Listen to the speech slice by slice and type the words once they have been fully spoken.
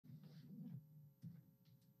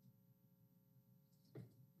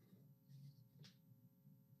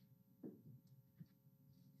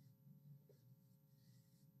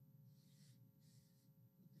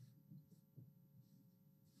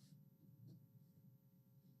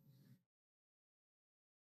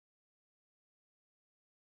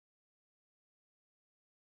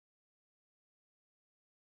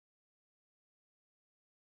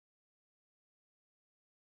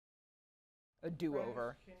a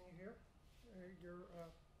do-over. Can you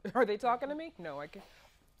hear? Are they talking to me? No, I can.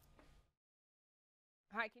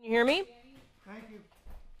 Hi, can you hear me? Thank you.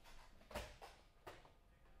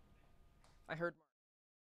 I heard.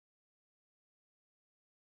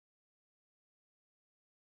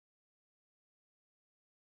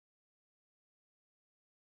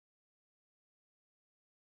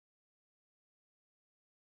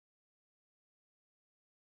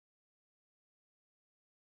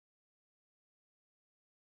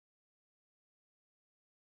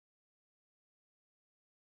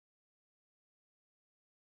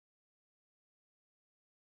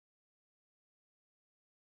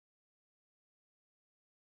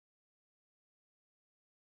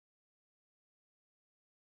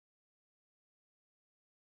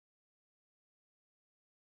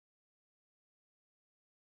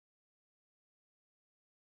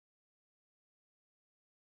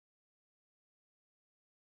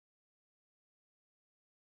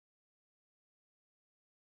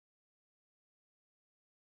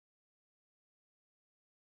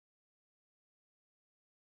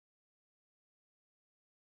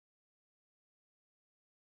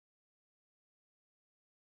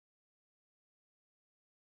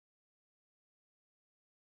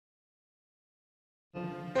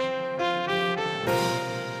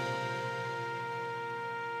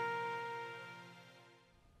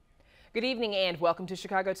 Good evening and welcome to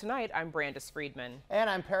Chicago Tonight. I'm Brandis Friedman. And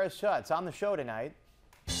I'm Paris Schutz. On the show tonight,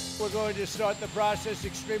 we're going to start the process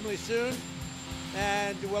extremely soon,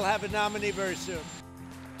 and we'll have a nominee very soon.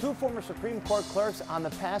 Two former Supreme Court clerks on the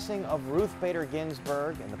passing of Ruth Bader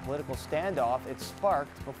Ginsburg and the political standoff it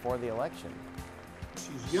sparked before the election.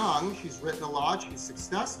 She's young, she's written a lot, she's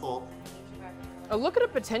successful. A look at a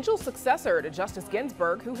potential successor to Justice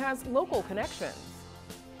Ginsburg who has local connections.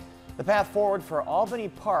 The path forward for Albany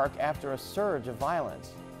Park after a surge of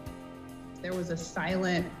violence. There was a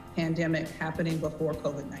silent pandemic happening before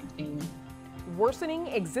COVID-19. Worsening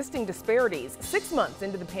existing disparities. 6 months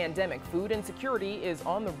into the pandemic, food insecurity is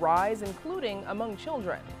on the rise, including among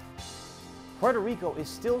children. Puerto Rico is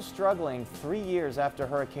still struggling 3 years after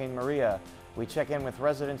Hurricane Maria. We check in with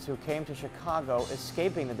residents who came to Chicago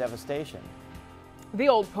escaping the devastation. The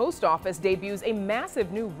old post office debuts a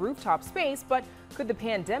massive new rooftop space, but could the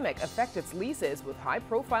pandemic affect its leases with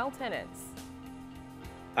high-profile tenants?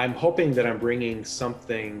 I'm hoping that I'm bringing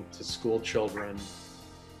something to school children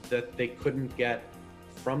that they couldn't get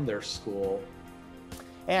from their school.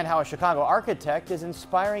 And how a Chicago architect is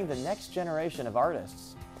inspiring the next generation of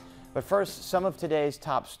artists. But first, some of today's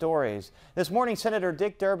top stories. This morning, Senator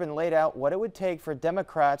Dick Durbin laid out what it would take for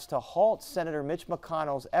Democrats to halt Senator Mitch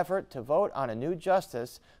McConnell's effort to vote on a new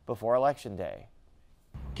justice before Election Day.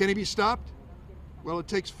 Can he be stopped? Well, it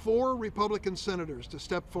takes 4 Republican senators to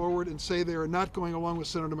step forward and say they are not going along with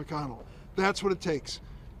Senator McConnell. That's what it takes.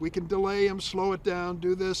 We can delay him, slow it down,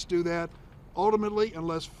 do this, do that. Ultimately,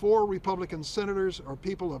 unless 4 Republican senators are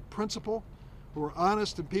people of principle, who are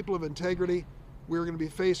honest and people of integrity, we're going to be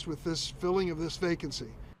faced with this filling of this vacancy.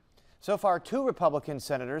 So far, 2 Republican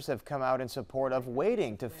senators have come out in support of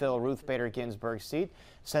waiting to fill Ruth Bader Ginsburg's seat,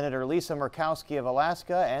 Senator Lisa Murkowski of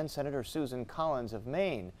Alaska and Senator Susan Collins of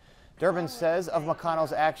Maine. Durbin says of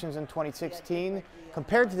McConnell's actions in 2016,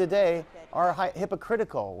 compared to today, are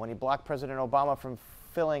hypocritical when he blocked President Obama from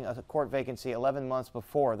filling a court vacancy 11 months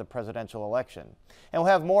before the presidential election. And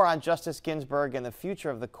we'll have more on Justice Ginsburg and the future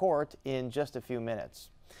of the court in just a few minutes.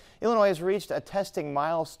 Illinois has reached a testing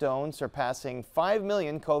milestone, surpassing 5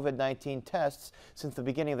 million COVID-19 tests since the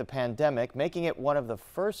beginning of the pandemic, making it one of the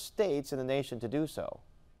first states in the nation to do so.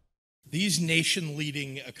 These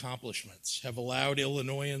nation-leading accomplishments have allowed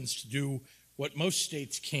Illinoisans to do what most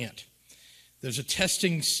states can't. There's a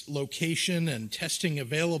testing location and testing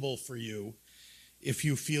available for you if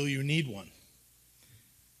you feel you need one.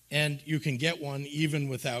 And you can get one even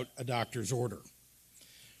without a doctor's order.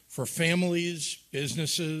 For families,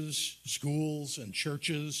 businesses, schools, and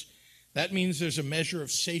churches, that means there's a measure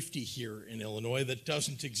of safety here in Illinois that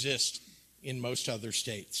doesn't exist in most other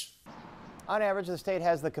states. On average, the state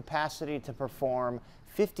has the capacity to perform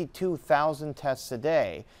 52,000 tests a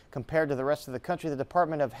day. Compared to the rest of the country, the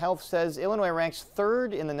Department of Health says Illinois ranks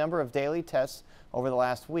 3rd in the number of daily tests over the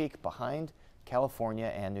last week, behind California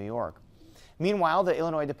and New York. Meanwhile, the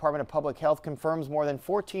Illinois Department of Public Health confirms more than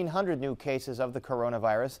 1,400 new cases of the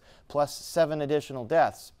coronavirus, plus 7 additional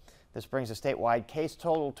deaths. This brings the statewide case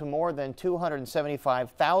total to more than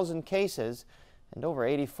 275,000 cases and over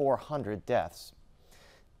 8,400 deaths.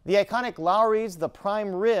 The iconic Lowry's The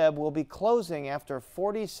Prime Rib will be closing after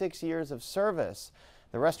 46 years of service.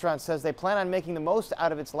 The restaurant says they plan on making the most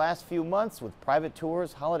out of its last few months with private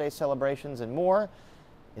tours, holiday celebrations, and more.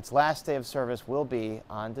 Its last day of service will be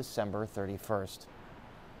on December 31st.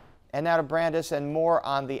 And now to Brandis and more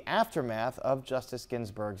on the aftermath of Justice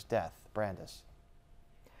Ginsburg's death. Brandis.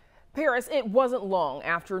 Paris, it wasn't long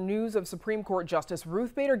after news of Supreme Court Justice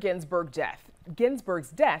Ruth Bader Ginsburg's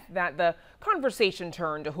death that the conversation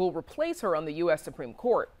turned to who'll replace her on the U.S. Supreme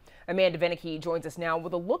Court. Amanda Vinicky joins us now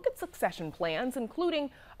with a look at succession plans,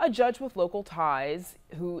 including a judge with local ties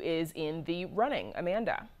who is in the running.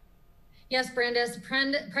 Amanda. Yes, Brandis,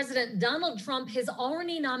 President Donald Trump has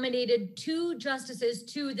already nominated 2 justices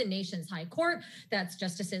to the nation's high court. That's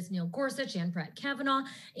Justices Neil Gorsuch and Brett Kavanaugh.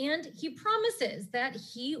 And he promises that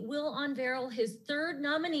he will unveil his 3rd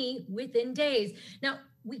nominee within days. Now,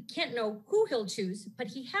 we can't know who he'll choose, but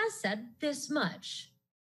he has said this much.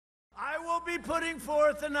 I will be putting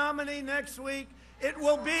forth a nominee next week. It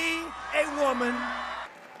will be a woman.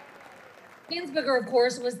 Ginsburg, of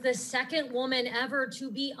course, was the 2nd woman ever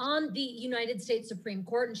to be on the United States Supreme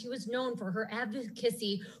Court, and she was known for her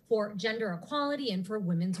advocacy for gender equality and for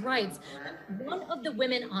women's rights. One of the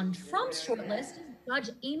women on Trump's shortlist is Judge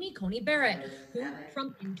Amy Coney Barrett, who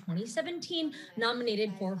Trump in 2017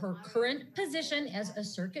 nominated for her current position as a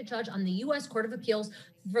circuit judge on the U.S. Court of Appeals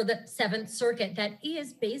for the 7th Circuit that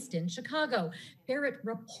is based in Chicago. Barrett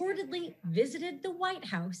reportedly visited the White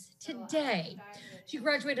House today. She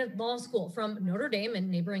graduated law school from Notre Dame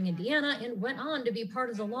in neighboring Indiana and went on to be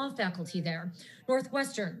part of the law faculty there.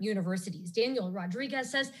 Northwestern University's Daniel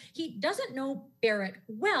Rodriguez says he doesn't know Barrett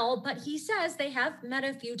well, but he says they have met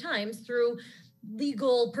a few times through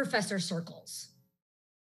legal professor circles.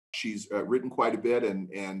 She's written quite a bit,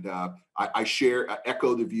 and I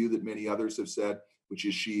echo the view that many others have said, which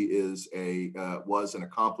is she is was an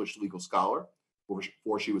accomplished legal scholar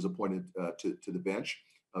before she was appointed to the bench.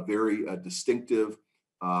 A very distinctive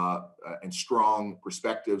and strong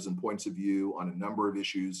perspectives and points of view on a number of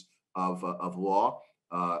issues of law.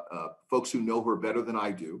 Folks who know her better than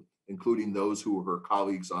I do, including those who are her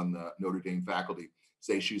colleagues on the Notre Dame faculty,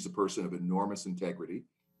 say she's a person of enormous integrity.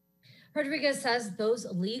 Rodriguez says those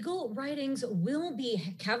legal writings will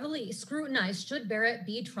be heavily scrutinized should Barrett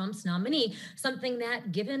be Trump's nominee, something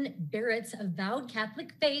that, given Barrett's avowed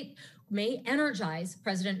Catholic faith, may energize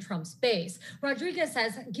President Trump's base. Rodriguez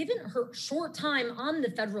says, given her short time on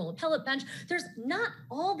the federal appellate bench, there's not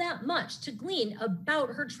all that much to glean about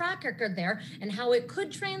her track record there and how it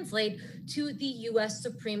could translate to the U.S.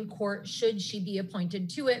 Supreme Court should she be appointed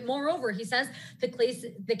to it. Moreover, he says the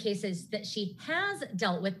cases that she has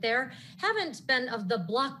dealt with there haven't been of the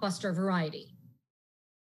blockbuster variety.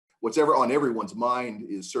 What's ever on everyone's mind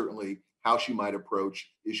is certainly how she might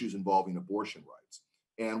approach issues involving abortion rights.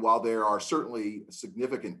 And while there are certainly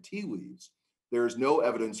significant tea leaves, there's no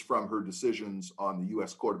evidence from her decisions on the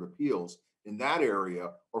U.S. Court of Appeals in that area,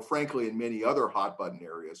 or frankly, in many other hot button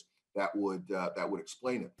areas that would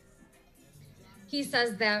explain it. He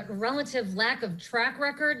says that relative lack of track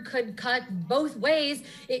record could cut both ways.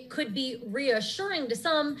 It could be reassuring to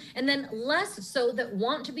some, and then less so that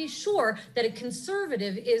want to be sure that a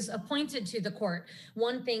conservative is appointed to the court.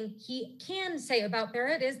 One thing he can say about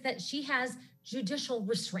Barrett is that she has judicial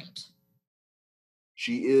restraint.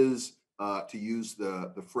 She is, to use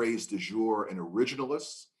the phrase du jour, an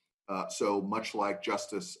originalist. So much like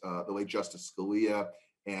the late Justice Scalia,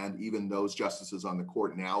 and even those justices on the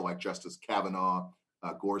court now, like Justice Kavanaugh,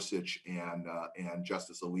 Gorsuch, and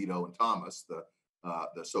Justice Alito and Thomas,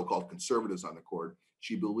 the so-called conservatives on the court,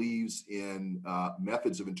 she believes in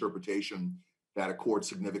methods of interpretation that accord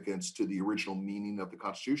significance to the original meaning of the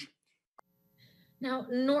Constitution. Now,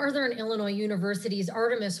 Northern Illinois University's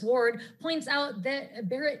Artemis Ward points out that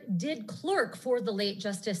Barrett did clerk for the late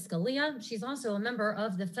Justice Scalia. She's also a member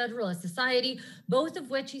of the Federalist Society, both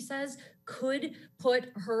of which he says could put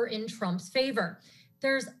her in Trump's favor.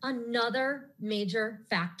 There's another major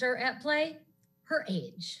factor at play, her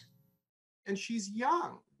age. And she's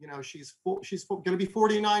young, she's going to be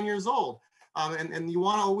 49 years old. And you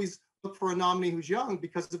want to always look for a nominee who's young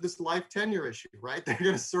because of this life tenure issue, right? They're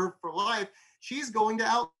going to serve for life. She's going to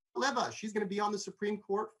outlive us. She's going to be on the Supreme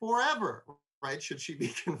Court forever, right? Should she be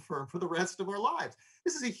confirmed for the rest of our lives.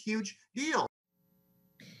 This is a huge deal.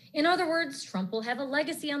 In other words, Trump will have a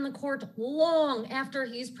legacy on the court long after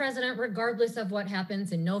he's president, regardless of what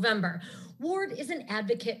happens in November. Ward is an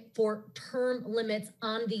advocate for term limits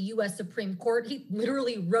on the U.S. Supreme Court. He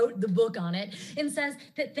literally wrote the book on it and says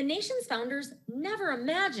that the nation's founders never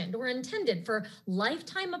imagined or intended for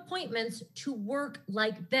lifetime appointments to work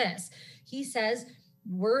like this. He says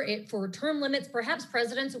were it for term limits, perhaps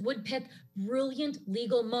presidents would pick brilliant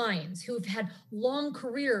legal minds who've had long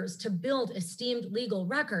careers to build esteemed legal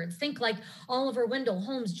records. Think like Oliver Wendell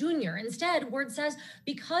Holmes Jr. Instead, Ward says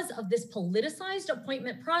because of this politicized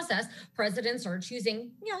appointment process, presidents are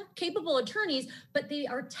choosing, capable attorneys, but they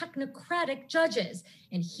are technocratic judges.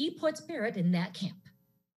 And he puts Barrett in that camp.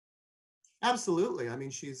 Absolutely. I mean,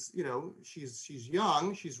 she's young,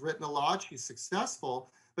 she's written a lot, she's successful,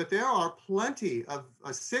 but there are plenty of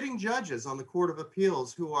sitting judges on the Court of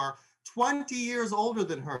Appeals who are 20 years older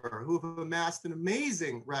than her, who have amassed an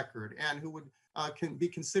amazing record and who would can be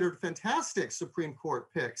considered fantastic Supreme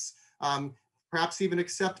Court picks, perhaps even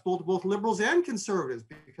acceptable to both liberals and conservatives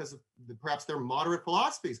because of perhaps their moderate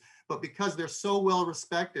philosophies, but because they're so well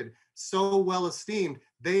respected, so well esteemed,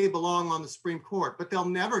 they belong on the Supreme Court, but they'll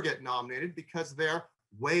never get nominated because they're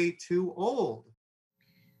way too old.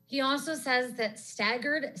 He also says that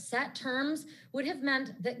staggered set terms would have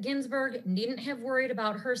meant that Ginsburg needn't have worried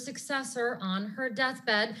about her successor on her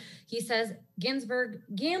deathbed. He says Ginsburg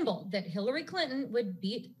gambled that Hillary Clinton would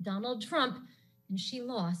beat Donald Trump, and she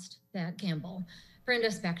lost that gamble.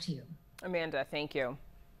 Brandis, back to you. Amanda, thank you.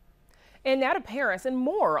 And now to Paris and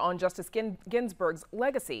more on Justice Ginsburg's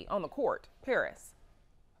legacy on the court. Paris.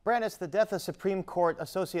 Brandis, the death of Supreme Court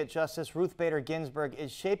Associate Justice Ruth Bader Ginsburg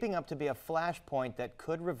is shaping up to be a flashpoint that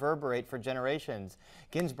could reverberate for generations.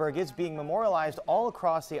 Ginsburg is being memorialized all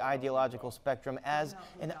across the ideological spectrum as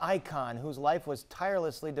an icon whose life was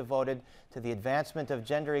tirelessly devoted to the advancement of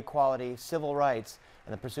gender equality, civil rights,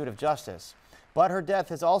 and the pursuit of justice. But her death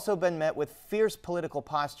has also been met with fierce political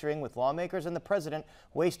posturing, with lawmakers and the president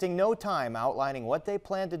wasting no time outlining what they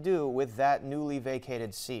plan to do with that newly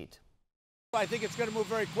vacated seat. I think it's going to move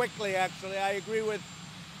very quickly, actually. I agree with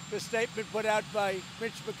the statement put out by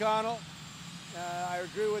Mitch McConnell. I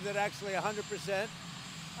agree with it actually 100%.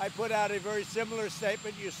 I put out a very similar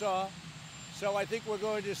statement you saw. So I think we're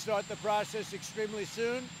going to start the process extremely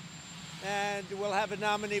soon, and we'll have a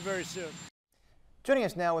nominee very soon. Joining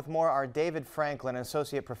us now with more are David Franklin,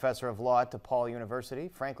 Associate Professor of Law at DePaul University.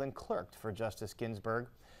 Franklin clerked for Justice Ginsburg.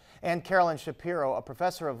 And Carolyn Shapiro, a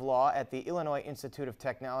professor of law at the Illinois Institute of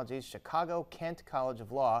Technology's Chicago-Kent College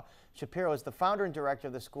of Law. Shapiro is the founder and director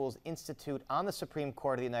of the school's Institute on the Supreme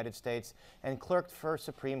Court of the United States and clerked for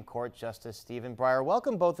Supreme Court Justice Stephen Breyer.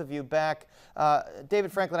 Welcome, both of you, back.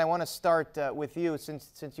 David Franklin, I want to start with you.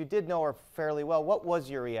 Since you did know her fairly well, what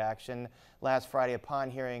was your reaction last Friday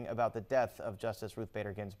upon hearing about the death of Justice Ruth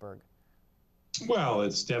Bader Ginsburg? Well,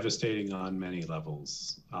 it's devastating on many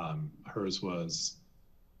levels. Hers was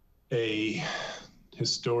a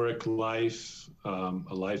historic life,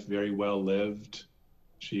 a life very well lived.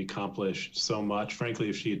 She accomplished so much. Frankly,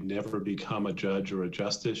 if she had never become a judge or a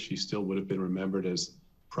justice, she still would have been remembered as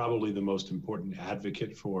probably the most important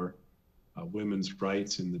advocate for women's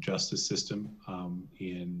rights in the justice system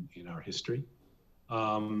in our history.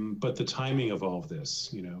 But the timing of all of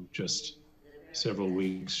this, just several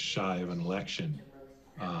weeks shy of an election,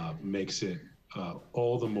 makes it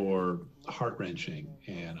all the more heart-wrenching,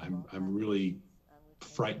 and I'm really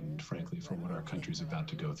frightened, frankly, for what our country's about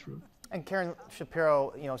to go through. And Karen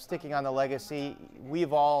Shapiro, sticking on the legacy,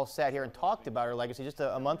 we've all sat here and talked about her legacy. Just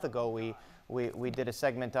a month ago, we did a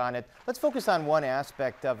segment on it. Let's focus on one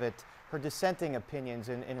aspect of it, her dissenting opinions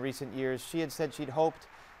in recent years. She had said she'd hoped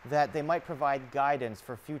that they might provide guidance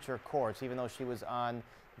for future courts, even though she was on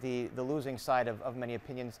the losing side of many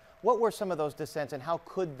opinions. What were some of those dissents, and how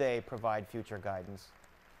could they provide future guidance?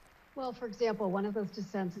 Well, for example, one of those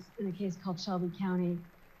dissents is in a case called Shelby County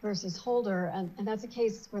versus Holder, and that's a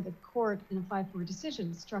case where the court, in a 5-4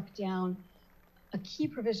 decision, struck down a key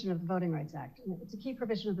provision of the Voting Rights Act. And it's a key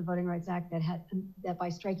provision of the Voting Rights Act that by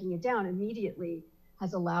striking it down immediately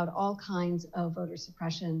has allowed all kinds of voter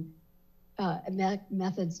suppression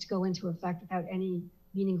methods to go into effect without any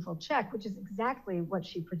meaningful check, which is exactly what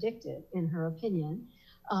she predicted in her opinion.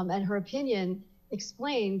 And her opinion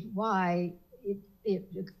explained why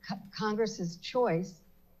Congress's choice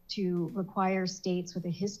to require states with a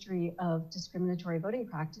history of discriminatory voting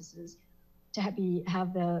practices to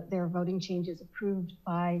have their voting changes approved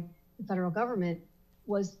by the federal government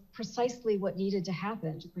was precisely what needed to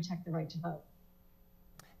happen to protect the right to vote.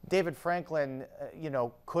 David Franklin,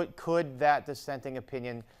 could that dissenting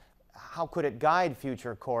opinion, how could it guide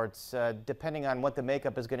future courts, depending on what the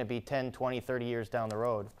makeup is going to be 10, 20, 30 years down the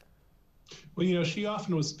road? Well, she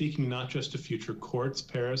often was speaking not just to future courts,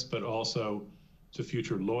 Paris, but also to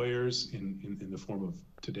future lawyers in the form of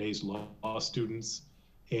today's law students,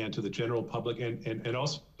 and to the general public, and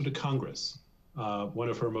also to Congress. One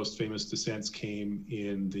of her most famous dissents came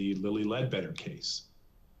in the Lilly Ledbetter case,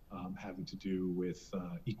 having to do with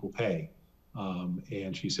equal pay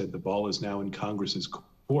And she said the ball is now in Congress's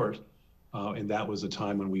court. And that was a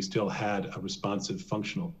time when we still had a responsive,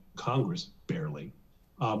 functional Congress, barely.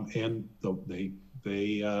 And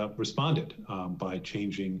they responded by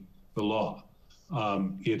changing the law.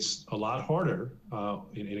 It's a lot harder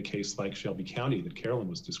in a case like Shelby County that Carolyn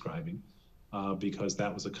was describing, because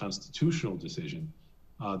that was a constitutional decision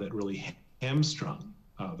that really hamstrung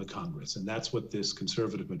the Congress. And that's what this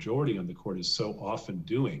conservative majority on the court is so often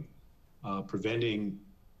doing, preventing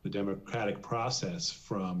the democratic process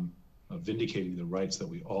from vindicating the rights that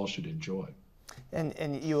we all should enjoy.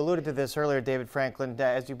 And you alluded to this earlier, David Franklin.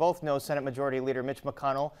 As you both know, Senate Majority Leader Mitch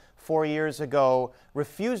McConnell 4 years ago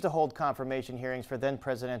refused to hold confirmation hearings for then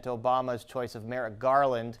President Obama's choice of Merrick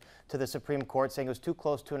Garland to the Supreme Court, saying it was too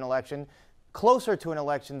close to an election. Closer to an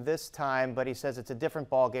election this time, but he says it's a different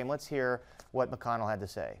ballgame. Let's hear what McConnell had to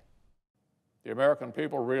say. The American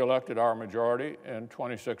people re-elected our majority in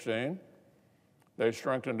 2016. They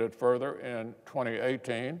strengthened it further in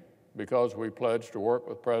 2018 because we pledged to work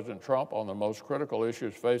with President Trump on the most critical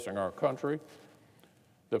issues facing our country.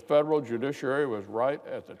 The federal judiciary was right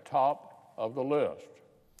at the top of the list.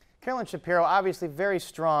 Carolyn Shapiro, obviously very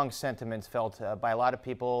strong sentiments felt by a lot of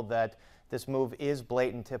people that this move is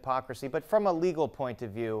blatant hypocrisy. But from a legal point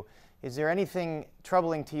of view, is there anything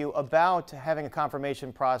troubling to you about having a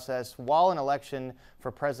confirmation process while an election for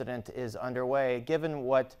president is underway, given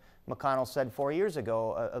what McConnell said 4 years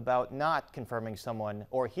ago about not confirming someone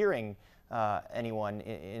or hearing anyone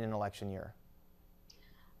in an election year?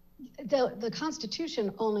 The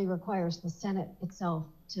Constitution only requires the Senate itself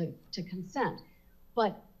to consent,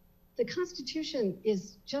 but the Constitution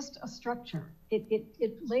is just a structure.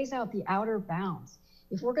 It lays out the outer bounds.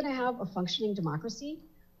 If we're going to have a functioning democracy,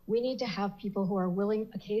 we need to have people who are willing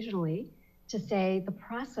occasionally to say the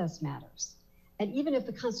process matters. And even if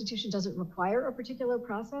the Constitution doesn't require a particular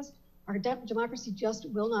process, our democracy just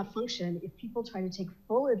will not function if people try to take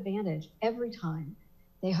full advantage every time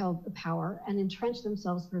they hold the power and entrench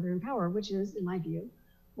themselves further in power, which is, in my view,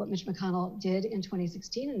 what Mitch McConnell did in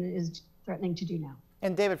 2016 and is threatening to do now.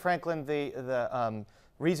 And David Franklin, the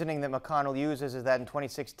reasoning that McConnell uses is that in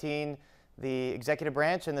 2016, the executive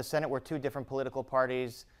branch and the Senate were two different political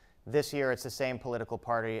parties. This year, it's the same political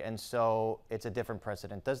party, and so it's a different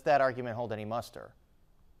precedent. Does that argument hold any muster?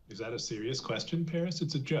 Is that a serious question, Paris?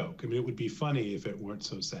 It's a joke. I mean, it would be funny if it weren't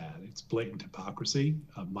so sad. It's blatant hypocrisy.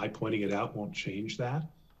 My pointing it out won't change that.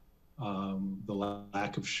 The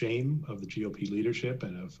lack of shame of the GOP leadership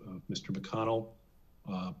and of Mr. McConnell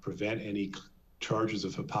prevent any charges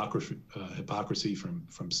of hypocrisy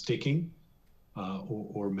from sticking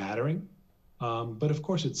or mattering. But of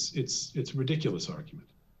course, it's a ridiculous argument.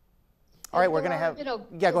 All right, we're going to have.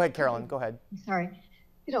 Yeah, go ahead, Carolyn. Go ahead. Sorry.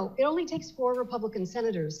 It only takes 4 Republican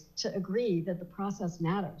senators to agree that the process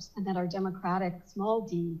matters and that our democratic, small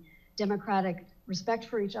d, democratic respect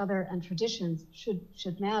for each other and traditions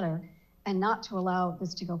should matter, and not to allow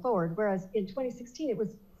this to go forward. Whereas in 2016, it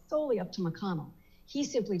was solely up to McConnell. He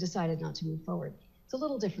simply decided not to move forward. It's a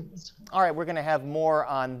little different this time. All right, we're going to have more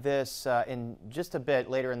on this in just a bit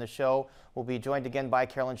later in the show. We'll be joined again by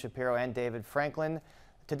Carolyn Shapiro and David Franklin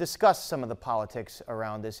to discuss some of the politics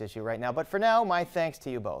around this issue right now. But for now, my thanks to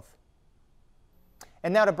you both.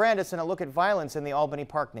 And now to Brandis and a look at violence in the Albany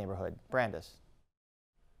Park neighborhood. Brandis.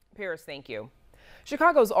 Paris, thank you.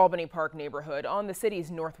 Chicago's Albany Park neighborhood on the city's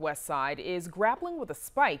northwest side is grappling with a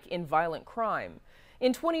spike in violent crime.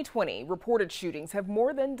 In 2020, reported shootings have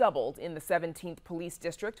more than doubled in the 17th Police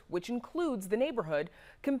District, which includes the neighborhood,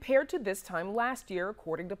 compared to this time last year,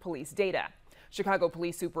 according to police data. Chicago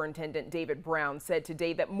Police Superintendent David Brown said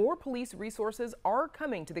today that more police resources are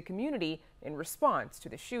coming to the community in response to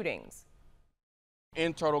the shootings.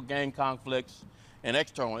 Internal gang conflicts and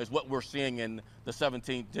external is what we're seeing in the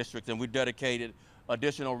 17th District, and we dedicated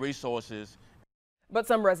additional resources. But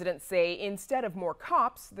some residents say instead of more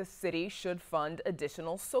cops, the city should fund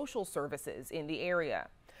additional social services in the area.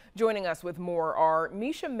 Joining us with more are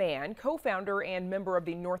Misha Mann, co-founder and member of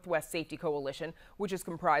the Northwest Safety Coalition, which is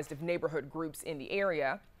comprised of neighborhood groups in the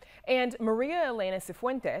area, and Maria Elena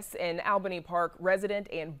Cifuentes, an Albany Park resident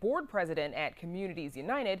and board president at Communities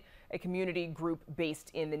United, a community group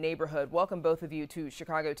based in the neighborhood. Welcome both of you to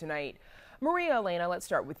Chicago Tonight. Maria Elena, let's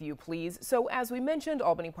start with you, please. So as we mentioned,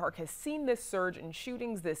 Albany Park has seen this surge in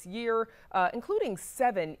shootings this year, including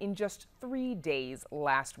 7 in just 3 days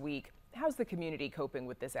last week. How's the community coping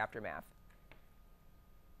with this aftermath?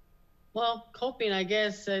 Well, coping, I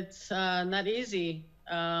guess it's not easy.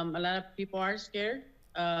 A lot of people are scared.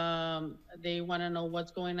 They want to know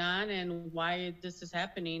what's going on and why this is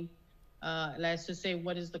happening. Let's just say,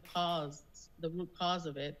 what is the cause, the root cause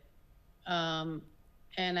of it? And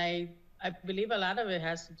I believe a lot of it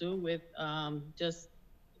has to do with just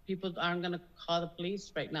people aren't going to call the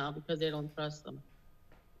police right now because they don't trust them.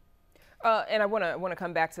 And I want to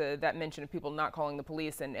come back to that mention of people not calling the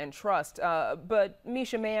police and trust. But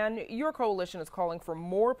Misha Mann, your coalition is calling for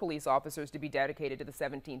more police officers to be dedicated to the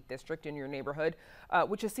 17th district in your neighborhood,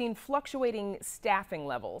 which has seen fluctuating staffing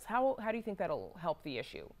levels. How do you think that'll help the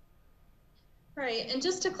issue? Right, and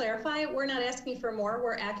just to clarify, we're not asking for more,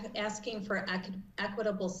 we're asking for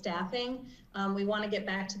equitable staffing. We want to get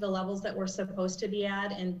back to the levels that we're supposed to be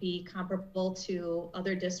at and be comparable to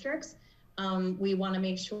other districts. We want to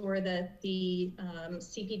make sure that the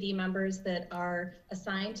CPD members that are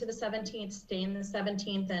assigned to the 17th stay in the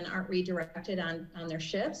 17th and aren't redirected on their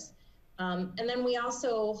shifts. And then we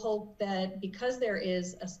also hope that because there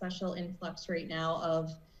is a special influx right now of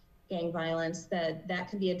gang violence, that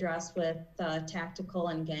can be addressed with tactical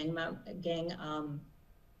and gang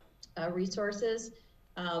resources.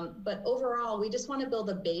 But overall, we just want to build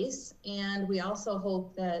a base, and we also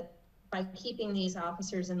hope that by keeping these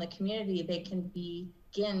officers in the community, they can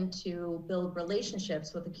begin to build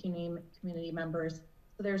relationships with the community members,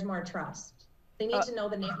 so there's more trust. They need to know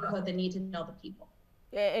the neighborhood, they need to know the people.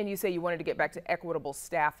 And you say you wanted to get back to equitable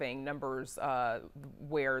staffing numbers,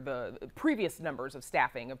 where the previous numbers of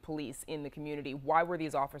staffing of police in the community. Why were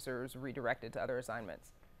these officers redirected to other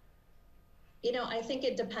assignments? You know, I think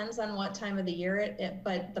it depends on what time of the year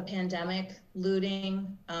but the pandemic,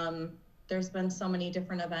 looting, there's been so many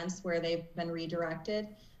different events where they've been redirected.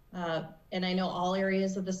 And I know all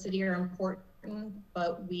areas of the city are important,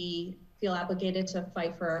 but we feel obligated to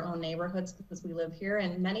fight for our own neighborhoods because we live here.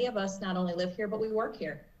 And many of us not only live here, but we work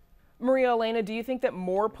here. Maria Elena, do you think that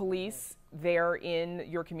more police there in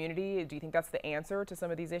your community, do you think that's the answer to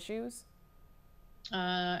some of these issues?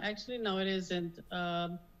 Actually, no, it isn't.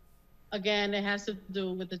 Again, it has to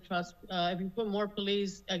do with the trust. If you put more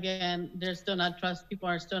police, again, they're still not trust. People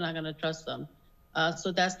are still not going to trust them.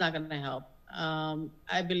 So that's not going to help.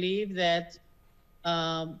 I believe that,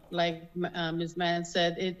 like Ms. Mann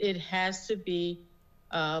said, it has to be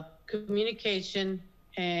communication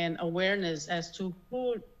and awareness as to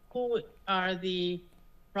who are the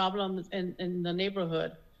problems in the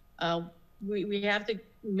neighborhood. We have to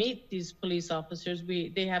meet these police officers.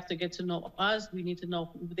 They have to get to know us. We need to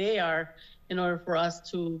know who they are in order for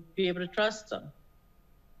us to be able to trust them.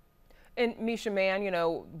 And Misha Mann, you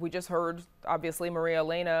know, we just heard, obviously, Maria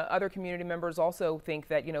Elena. Other community members also think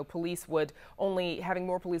that, you know, having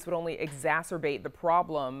more police would only exacerbate the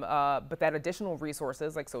problem, but that additional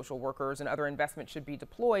resources like social workers and other investments should be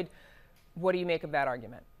deployed. What do you make of that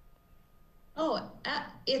argument? Oh,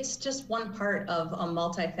 it's just one part of a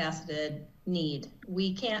multifaceted need.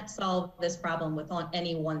 We can't solve this problem with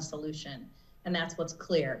any one solution, and that's what's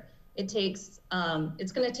clear. It takes,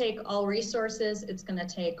 it's going to take all resources. It's going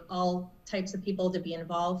to take all types of people to be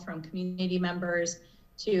involved, from community members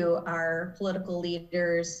to our political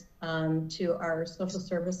leaders, to our social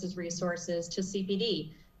services resources, to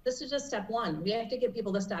CPD. This is just step one. We have to get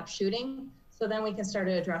people to stop shooting, so then we can start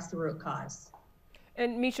to address the root cause.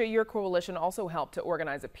 And Misha, your coalition also helped to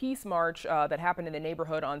organize a peace march that happened in the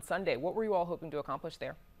neighborhood on Sunday. What were you all hoping to accomplish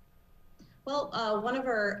there? Well, one of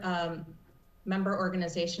our member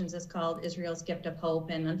organizations is called Israel's Gift of Hope,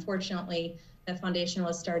 and unfortunately that foundation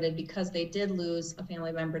was started because they did lose a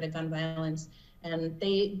family member to gun violence, and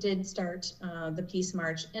they did start the peace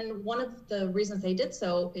march. And one of the reasons they did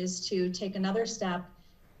so is to take another step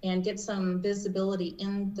and get some visibility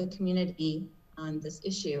in the community on this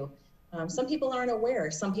issue. Some people aren't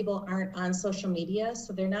aware. Some people aren't on social media,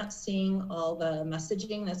 so they're not seeing all the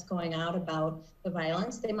messaging that's going out about the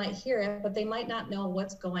violence. They might hear it, but they might not know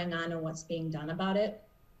what's going on and what's being done about it.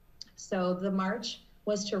 So the march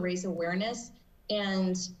was to raise awareness.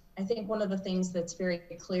 And I think one of the things that's very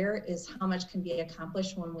clear is how much can be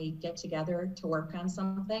accomplished when we get together to work on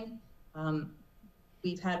something.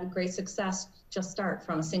 We've had great success just start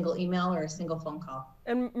from a single email or a single phone call.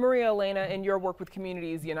 And Maria Elena, in your work with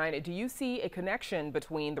Communities United, do you see a connection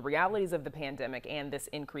between the realities of the pandemic and this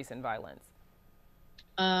increase in violence?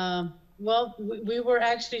 Well, we were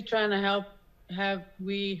actually trying to help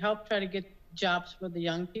try to get jobs for the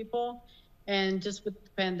young people. And just with the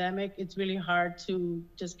pandemic, it's really hard to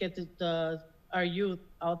just get our youth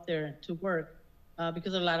out there to work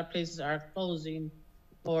because a lot of places are closing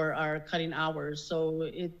or are cutting hours. So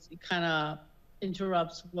it kind of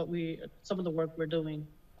interrupts some of the work we're doing.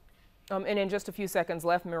 And in just a few seconds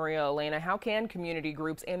left, Maria Elena, how can community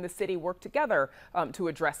groups and the city work together to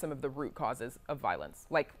address some of the root causes of violence,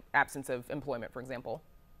 like absence of employment, for example?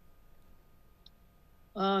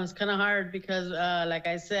 It's kind of hard because, like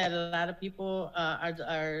I said, a lot of people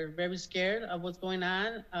are very scared of what's going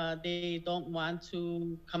on. They don't want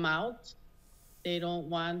to come out. They don't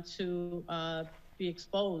want to be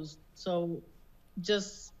exposed. So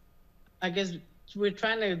just, I guess we're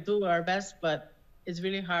trying to do our best, but it's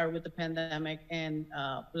really hard with the pandemic and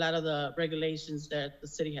a lot of the regulations that the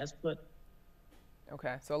city has put.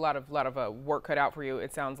 Okay, so a lot of work cut out for you,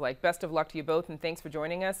 it sounds like. Best of luck to you both, and thanks for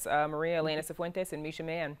joining us, Maria Elena Cifuentes and Misha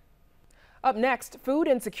Mann. Up next, food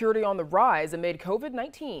insecurity on the rise amid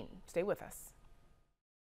COVID-19. Stay with us.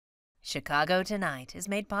 Chicago Tonight is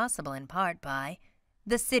made possible in part by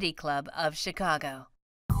the City Club of Chicago.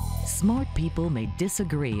 Smart people may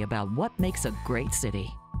disagree about what makes a great city,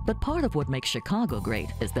 but part of what makes Chicago great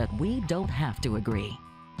is that we don't have to agree.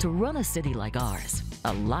 To run a city like ours,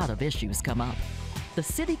 a lot of issues come up. The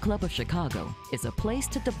City Club of Chicago is a place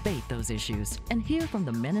to debate those issues and hear from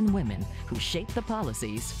the men and women who shape the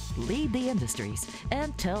policies, lead the industries,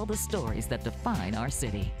 and tell the stories that define our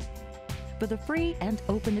city. For the free and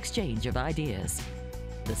open exchange of ideas,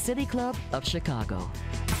 the City Club of Chicago.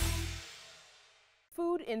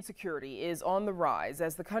 Food insecurity is on the rise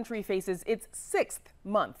as the country faces its 6th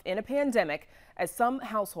month in a pandemic as some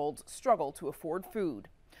households struggle to afford food.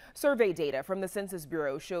 Survey data from the Census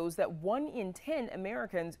Bureau shows that 1 in 10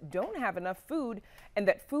 Americans don't have enough food and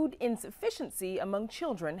that food insufficiency among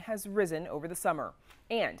children has risen over the summer.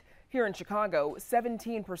 And here in Chicago,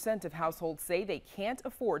 17% of households say they can't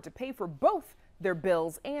afford to pay for both their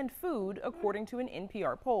bills and food, according to an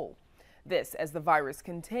NPR poll. This as the virus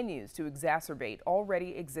continues to exacerbate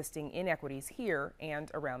already existing inequities here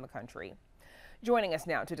and around the country. Joining us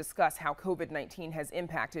now to discuss how COVID-19 has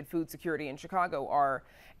impacted food security in Chicago are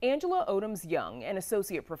Angela Odoms-Young, an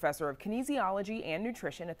associate professor of kinesiology and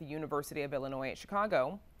nutrition at the University of Illinois at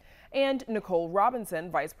Chicago, and Nicole Robinson,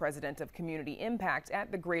 vice president of community impact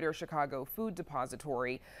at the Greater Chicago Food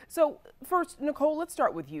Depository. So first, Nicole, let's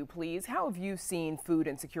start with you, please. How have you seen food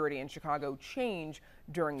insecurity in Chicago change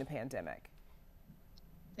during the pandemic?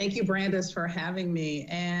 Thank you, Brandis, for having me.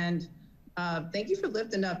 And thank you for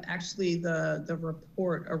lifting up actually the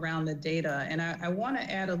report around the data. And I want to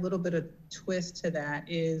add a little bit of twist to that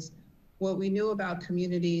is what we knew about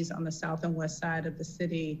communities on the south and west side of the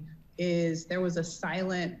city is there was a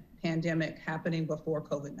silent pandemic happening before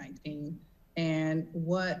COVID-19. And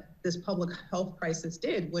what this public health crisis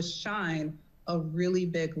did was shine a really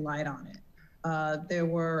big light on it. There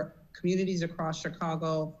were communities across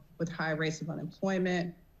Chicago with high rates of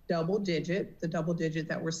unemployment, the double digit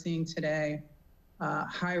that we're seeing today,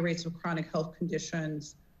 high rates of chronic health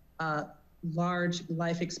conditions, large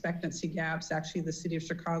life expectancy gaps. Actually, the city of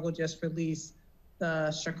Chicago just released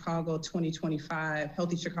the Chicago 2025,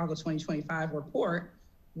 Healthy Chicago 2025 report,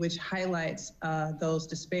 which highlights those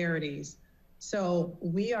disparities. So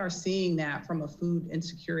we are seeing that from a food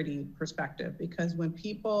insecurity perspective, because when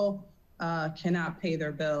people cannot pay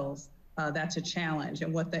their bills, that's a challenge.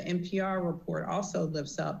 And what the NPR report also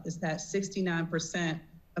lifts up is that 69%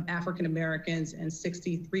 of African Americans and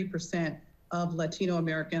 63% of Latino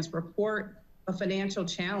Americans report a financial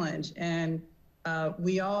challenge. And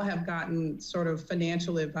we all have gotten sort of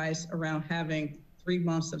financial advice around having 3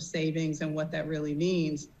 months of savings and what that really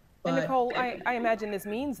means. And Nicole, I imagine this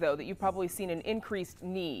means, though, that you've probably seen an increased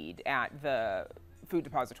need at the food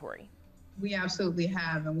depository. We absolutely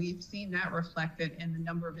have, and we've seen that reflected in the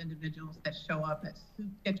number of individuals that show up at soup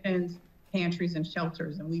kitchens, pantries, and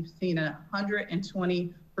shelters, and we've seen a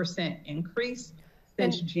 120% increase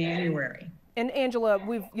since January. And Angela,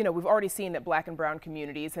 we've already seen that Black and brown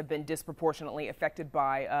communities have been disproportionately affected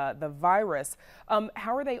by the virus.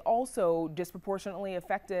 How are they also disproportionately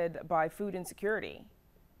affected by food insecurity?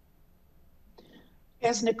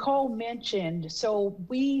 As Nicole mentioned, so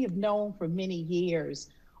we have known for many years.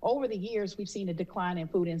 Over the years, we've seen a decline in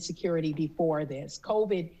food insecurity before this.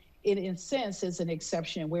 COVID, in a sense, is an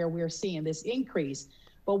exception where we're seeing this increase.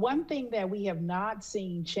 But one thing that we have not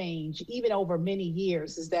seen change, even over many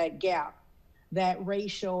years, is that gap, that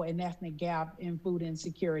racial and ethnic gap in food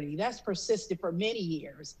insecurity. That's persisted for many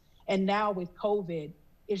years. And now with COVID,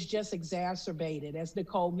 it's just exacerbated. As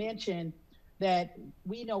Nicole mentioned, that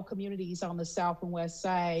we know communities on the south and west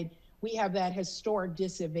side, we have that historic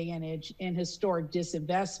disadvantage and historic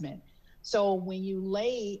disinvestment. So when you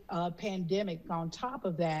lay a pandemic on top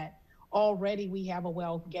of that, already we have a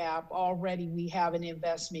wealth gap, already we have an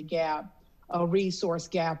investment gap, a resource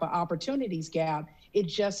gap, an opportunities gap. It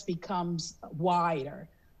just becomes wider.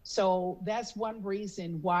 So that's one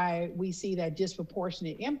reason why we see that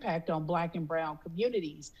disproportionate impact on Black and brown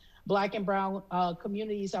communities. Black and brown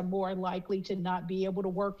communities are more likely to not be able to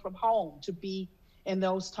work from home, to be in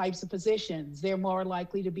those types of positions. They're more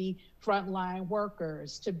likely to be frontline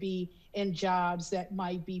workers, to be in jobs that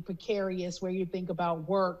might be precarious, where you think about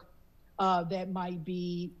work that might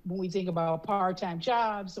be, when we think about part-time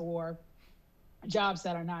jobs or jobs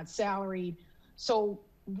that are not salaried. So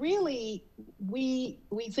really, we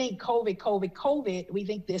think COVID, we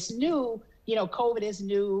think this new, COVID is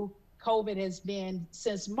new, COVID has been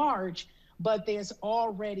since March, but there's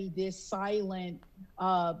already this silent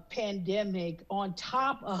pandemic on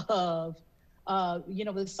top of,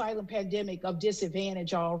 the silent pandemic of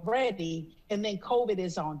disadvantage already, and then COVID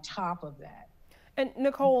is on top of that. And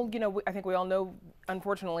Nicole, I think we all know,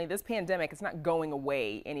 unfortunately, this pandemic is not going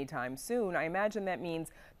away anytime soon. I imagine that means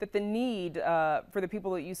that the need for the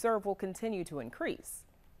people that you serve will continue to increase.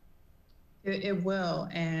 It will,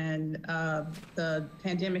 and the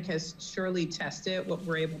pandemic has surely tested what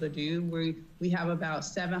we're able to do. We have about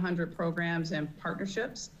 700 programs and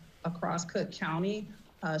partnerships across Cook County,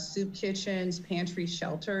 soup kitchens, pantry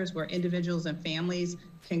shelters, where individuals and families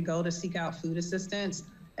can go to seek out food assistance.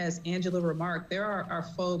 As Angela remarked, there are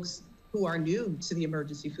folks who are new to the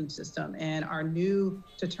emergency food system and are new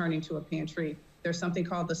to turning to a pantry. There's something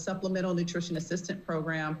called the Supplemental Nutrition Assistant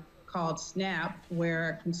Program called SNAP,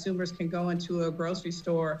 where consumers can go into a grocery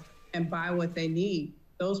store and buy what they need.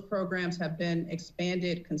 Those programs have been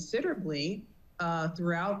expanded considerably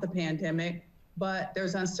throughout the pandemic, but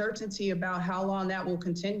there's uncertainty about how long that will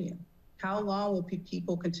continue. How long will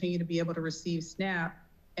people continue to be able to receive SNAP?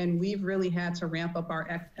 And we've really had to ramp up our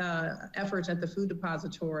efforts at the food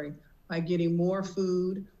depository by getting more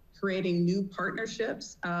food, creating new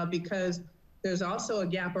partnerships, because there's also a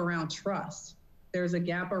gap around trust. There's a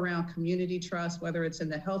gap around community trust, whether it's in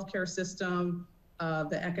the healthcare system,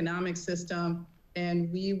 the economic system,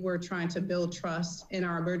 and we were trying to build trust in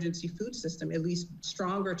our emergency food system, at least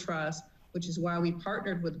stronger trust, which is why we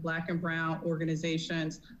partnered with Black and Brown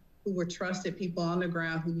organizations who were trusted people on the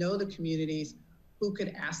ground who know the communities, who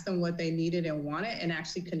could ask them what they needed and wanted and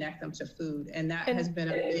actually connect them to food. And that has been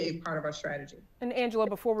a big part of our strategy. And Angela,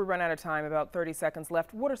 before we run out of time, about 30 seconds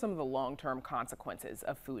left, what are some of the long-term consequences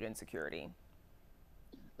of food insecurity?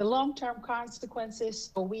 The long-term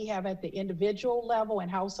consequences we have at the individual level and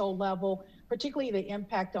household level, particularly the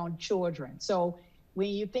impact on children. So when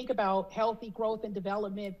you think about healthy growth and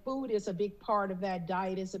development, food is a big part of that,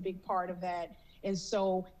 diet is a big part of that. And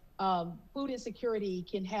so food insecurity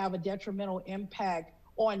can have a detrimental impact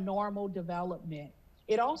on normal development.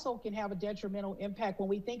 It also can have a detrimental impact when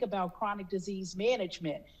we think about chronic disease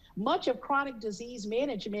management. Much of chronic disease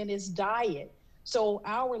management is diet. So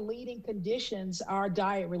our leading conditions are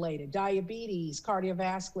diet related, diabetes,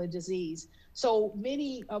 cardiovascular disease. So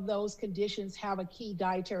many of those conditions have a key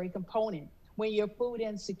dietary component. When you're food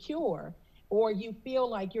insecure, or you feel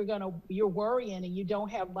like you're worrying and you don't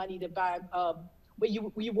have money to buy, but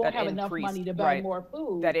you won't have enough money to buy more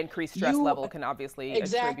food. That increased stress level can obviously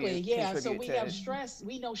contribute so we have stress.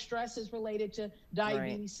 We know stress is related to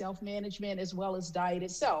diabetes, self-management, as well as diet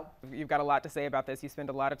itself. You've got a lot to say about this. You spend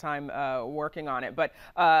a lot of time working on it, but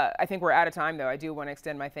I think we're out of time, though. I do want to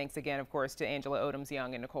extend my thanks again, of course, to Angela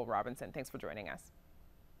Odoms-Young and Nicole Robinson. Thanks for joining us.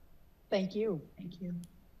 Thank you. Thank you.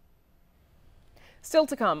 Still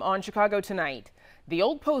to come on Chicago Tonight. The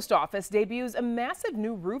old post office debuts a massive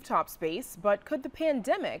new rooftop space, but could the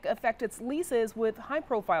pandemic affect its leases with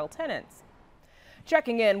high-profile tenants?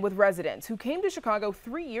 Checking in with residents who came to Chicago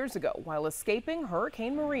 3 years ago while escaping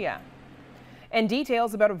Hurricane Maria. And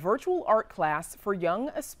details about a virtual art class for young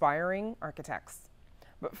aspiring architects.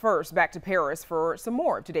 But first, back to Paris for some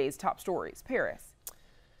more of today's top stories. Paris.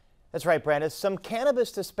 That's right, Brandis. Some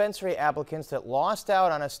cannabis dispensary applicants that lost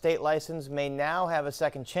out on a state license may now have a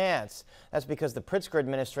second chance. That's because the Pritzker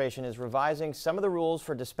administration is revising some of the rules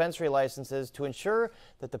for dispensary licenses to ensure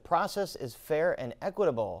that the process is fair and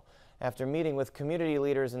equitable. After meeting with community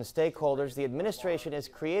leaders and stakeholders, the administration is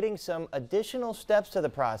creating some additional steps to the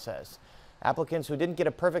process. Applicants who didn't get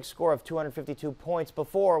a perfect score of 252 points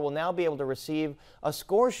before will now be able to receive a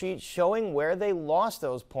score sheet showing where they lost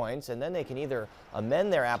those points, and then they can either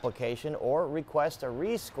amend their application or request a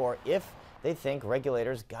rescore if they think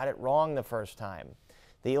regulators got it wrong the first time.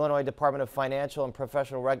 The Illinois Department of Financial and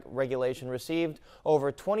Professional Regulation received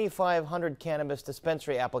over 2,500 cannabis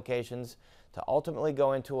dispensary applications to ultimately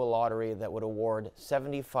go into a lottery that would award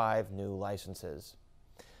 75 new licenses.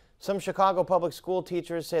 Some Chicago public school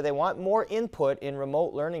teachers say they want more input in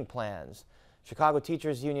remote learning plans. Chicago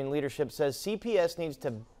Teachers Union leadership says CPS needs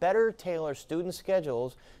to better tailor student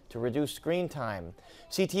schedules to reduce screen time.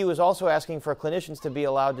 CTU is also asking for clinicians to be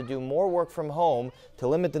allowed to do more work from home to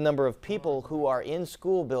limit the number of people who are in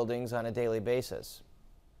school buildings on a daily basis.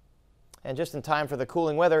 And just in time for the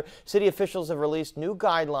cooling weather, city officials have released new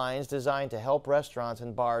guidelines designed to help restaurants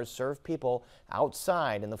and bars serve people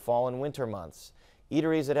outside in the fall and winter months.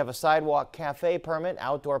 Eateries that have a sidewalk cafe permit,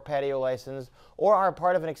 outdoor patio license, or are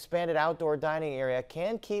part of an expanded outdoor dining area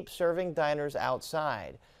can keep serving diners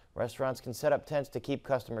outside. Restaurants can set up tents to keep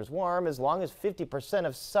customers warm as long as 50%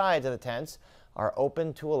 of sides of the tents are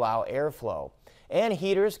open to allow airflow. And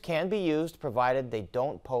heaters can be used provided they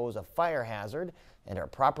don't pose a fire hazard and are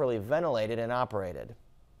properly ventilated and operated.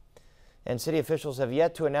 And city officials have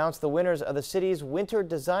yet to announce the winners of the city's Winter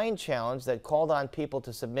Design Challenge that called on people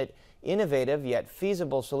to submit innovative yet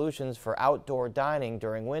feasible solutions for outdoor dining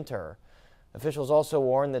during winter. Officials also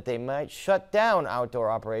warned that they might shut down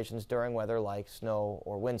outdoor operations during weather like snow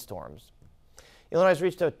or windstorms. Illinois has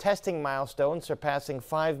reached a testing milestone, surpassing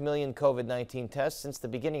 5 million COVID-19 tests since the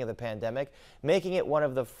beginning of the pandemic, making it one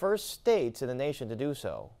of the first states in the nation to do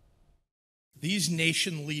so. These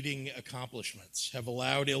nation-leading accomplishments have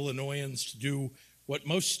allowed Illinoisans to do what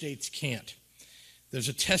most states can't. There's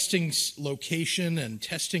a testing location and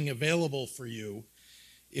testing available for you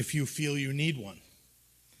if you feel you need one.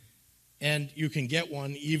 And you can get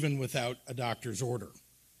one even without a doctor's order.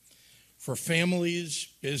 For families,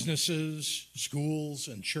 businesses, schools,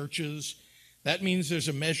 and churches, that means there's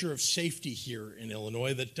a measure of safety here in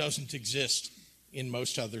Illinois that doesn't exist in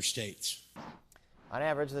most other states. On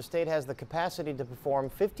average, the state has the capacity to perform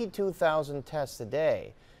 52,000 tests a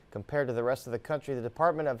day. Compared to the rest of the country, the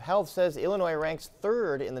Department of Health says Illinois ranks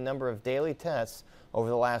third in the number of daily tests over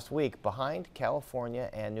the last week, behind California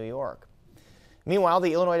and New York. Meanwhile,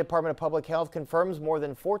 the Illinois Department of Public Health confirms more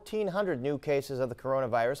than 1,400 new cases of the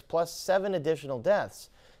coronavirus, plus 7 additional deaths.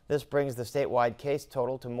 This brings the statewide case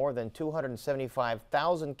total to more than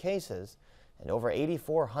 275,000 cases and over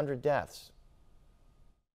 8,400 deaths.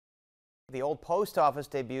 The old post office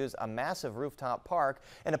debuts a massive rooftop park,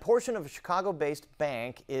 and a portion of a Chicago-based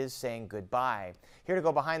bank is saying goodbye. Here to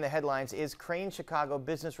go behind the headlines is Crain Chicago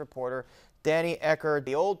business reporter Danny Eckert.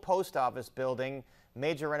 The old post office building,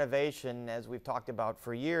 major renovation, as we've talked about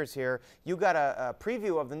for years here. You got a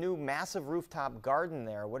preview of the new massive rooftop garden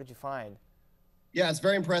there. What did you find? Yeah, it's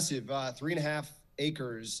very impressive. 3.5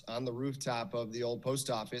 acres on the rooftop of the old post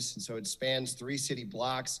office, and so it spans 3 city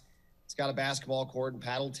blocks. It's got a basketball court and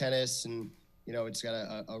paddle tennis, and it's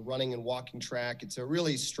got a running and walking track. It's a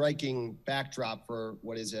really striking backdrop for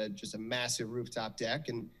what is just a massive rooftop deck.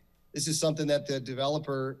 And this is something that the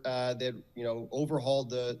developer that overhauled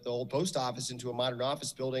the old post office into a modern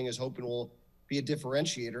office building is hoping will be a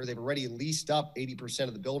differentiator. They've already leased up 80%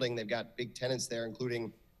 of the building. They've got big tenants there,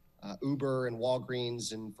 including Uber and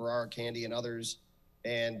Walgreens and Ferrara Candy and others.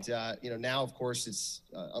 And, now, of course, it's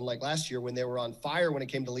unlike last year when they were on fire when it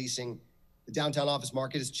came to leasing. The downtown office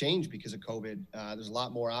market has changed because of COVID. There's a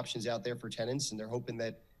lot more options out there for tenants, and they're hoping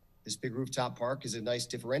that this big rooftop park is a nice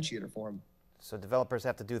differentiator for them. So developers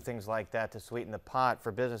have to do things like that to sweeten the pot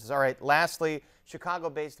for businesses. All right, lastly,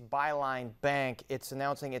 Chicago-based Byline Bank, it's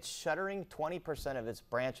announcing it's shuttering 20% of its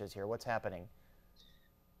branches here. What's happening?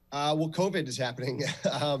 Well, COVID is happening.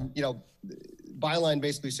 Byline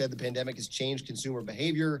basically said the pandemic has changed consumer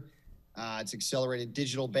behavior. It's accelerated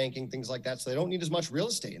digital banking, things like that. So they don't need as much real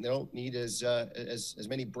estate, and they don't need as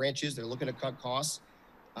many branches. They're looking to cut costs.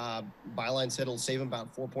 Byline said it'll save them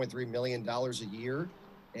about $4.3 million a year.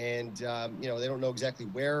 And, they don't know exactly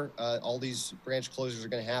where all these branch closures are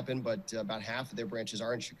going to happen, but about half of their branches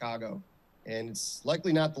are in Chicago. And it's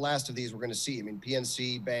likely not the last of these we're going to see. I mean,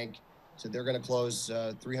 PNC Bank said they're going to close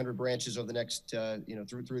 300 branches over the next, through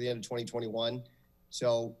the end of 2021.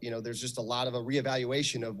 So, there's just a lot of a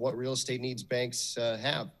reevaluation of what real estate needs banks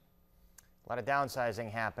have. A lot of downsizing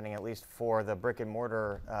happening, at least for the brick and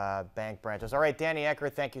mortar bank branches. All right, Danny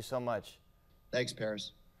Eckert, thank you so much. Thanks,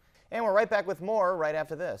 Paris. And we're right back with more right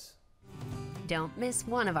after this. Don't miss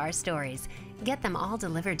one of our stories. Get them all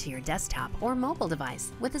delivered to your desktop or mobile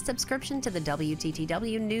device with a subscription to the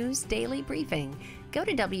WTTW News Daily Briefing. Go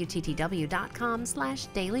to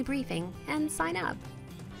WTTW.com/Daily Briefing and sign up.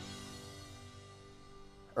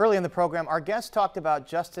 Early in the program, our guest talked about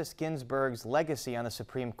Justice Ginsburg's legacy on the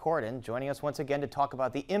Supreme Court, and joining us once again to talk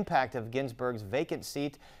about the impact of Ginsburg's vacant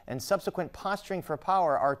seat and subsequent posturing for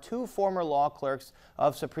power are 2 former law clerks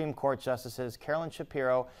of Supreme Court Justices, Carolyn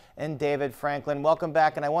Shapiro and David Franklin. Welcome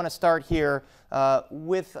back, and I want to start here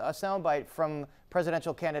with a soundbite from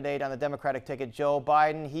presidential candidate on the Democratic ticket, Joe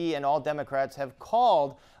Biden. He and all Democrats have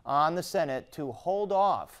called on the Senate to hold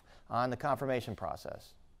off on the confirmation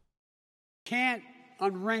process. Can't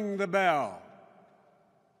unring the bell.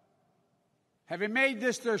 Having made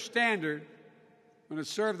this their standard, when it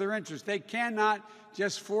served their interests, they cannot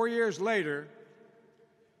just 4 years later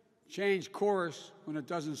change course when when it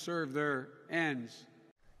doesn't serve their ends.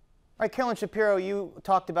 All right, Carolyn Shapiro, you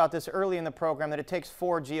talked about this early in the program, that it takes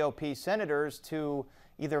 4 GOP senators to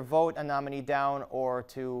either vote a nominee down or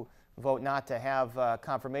to vote not to have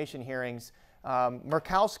confirmation hearings.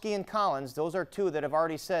 Murkowski and Collins, those are 2 that have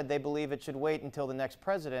already said they believe it should wait until the next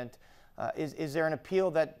president. Is there an appeal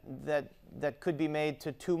that could be made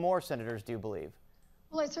to 2 more senators, do you believe?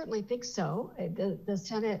 Well, I certainly think so. The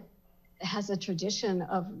Senate has a tradition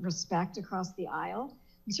of respect across the aisle.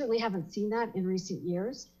 We certainly haven't seen that in recent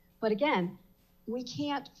years. But again, we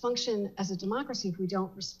can't function as a democracy if we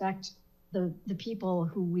don't respect the people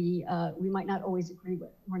who we might not always agree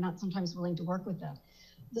with. We're not sometimes willing to work with them.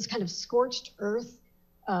 This kind of scorched earth,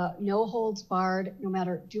 no holds barred, no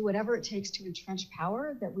matter, do whatever it takes to entrench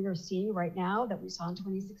power that we are seeing right now, that we saw in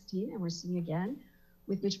 2016 and we're seeing again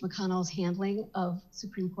with Mitch McConnell's handling of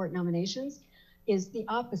Supreme Court nominations, is the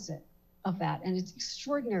opposite of that. And it's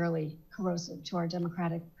extraordinarily corrosive to our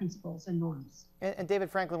democratic principles and norms. And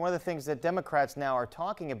David Franklin, one of the things that Democrats now are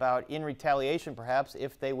talking about in retaliation, perhaps,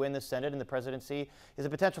 if they win the Senate and the presidency, is a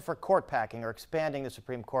potential for court packing or expanding the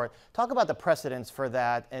Supreme Court. Talk about the precedents for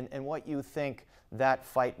that and what you think that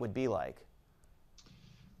fight would be like.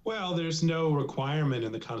 Well, there's no requirement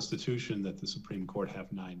in the Constitution that the Supreme Court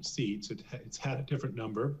have 9 seats. It's had a different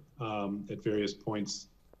number at various points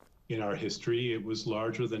in our history. It was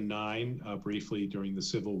larger than 9 briefly during the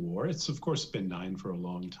Civil War. It's, of course, been 9 for a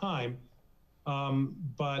long time.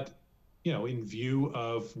 But, you know, in view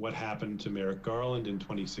of what happened to Merrick Garland in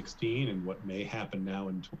 2016 and what may happen now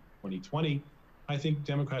in 2020, I think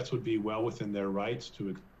Democrats would be well within their rights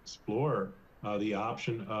to explore the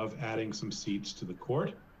option of adding some seats to the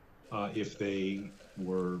court if they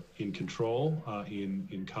were in control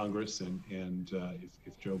in Congress and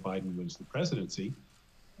if Joe Biden wins the presidency.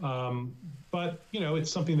 But, you know,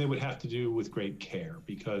 it's something they would have to do with great care,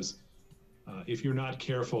 because if you're not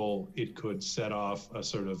careful, it could set off a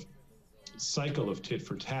sort of cycle of tit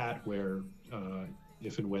for tat where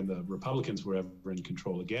if and when the Republicans were ever in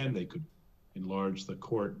control again, they could enlarge the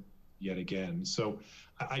court yet again. So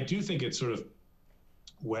I do think it's sort of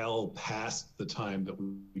well past the time that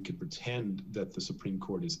we could pretend that the Supreme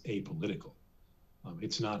Court is apolitical.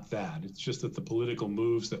 It's not that. It's just that the political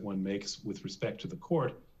moves that one makes with respect to the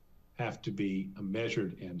court have to be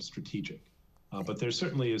measured and strategic. But there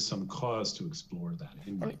certainly is some cause to explore that,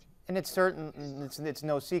 in my view. And it's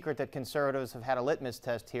no secret that conservatives have had a litmus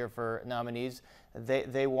test here for nominees.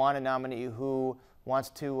 They want a nominee who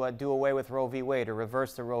wants to do away with Roe v. Wade or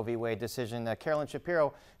reverse the Roe v. Wade decision. Carolyn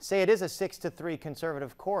Shapiro, say it is a 6-3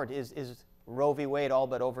 conservative court. Is Roe v. Wade all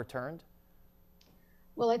but overturned?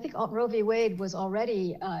 Well, I think Roe v. Wade was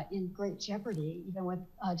already in great jeopardy, even with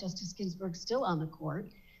Justice Ginsburg still on the court.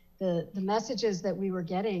 The messages that we were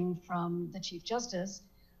getting from the Chief Justice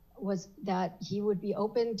was that he would be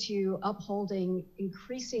open to upholding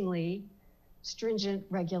increasingly stringent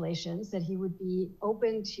regulations, that he would be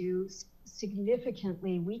open to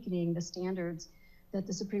significantly weakening the standards that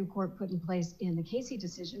the Supreme Court put in place in the Casey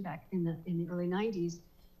decision back in the early 90s.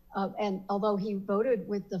 And although he voted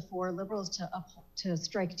with the 4 liberals to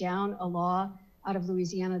strike down a law out of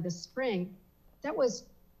Louisiana this spring, it was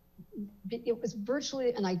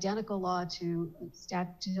virtually an identical law to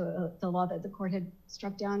the law that the court had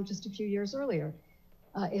struck down just a few years earlier.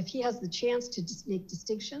 If he has the chance to make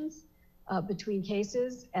distinctions between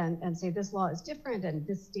cases and say this law is different and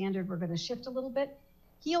this standard we're going to shift a little bit,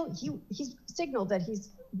 he's signaled that he's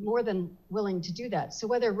more than willing to do that. So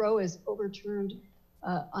whether Roe is overturned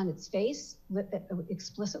on its face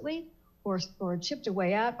explicitly or chipped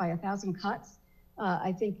away at by 1,000 cuts,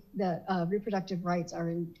 I think that reproductive rights are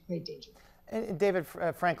in great danger. And David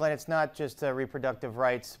Franklin, it's not just reproductive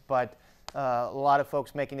rights, but a lot of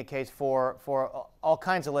folks making the case for all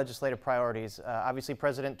kinds of legislative priorities. Obviously,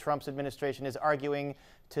 President Trump's administration is arguing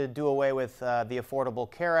to do away with the Affordable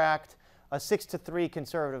Care Act. A 6-3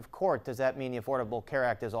 conservative court, does that mean the Affordable Care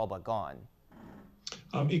Act is all but gone?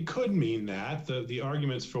 It could mean that. The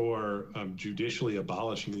arguments for judicially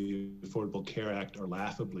abolishing the Affordable Care Act are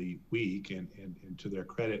laughably weak, and to their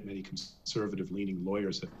credit, many conservative-leaning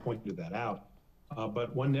lawyers have pointed that out.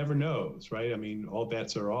 But one never knows, right? I mean, all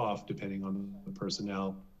bets are off depending on the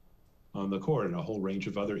personnel on the court, and a whole range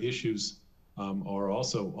of other issues are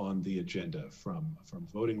also on the agenda, from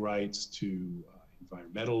voting rights to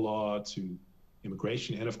environmental law to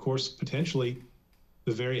immigration, and of course, potentially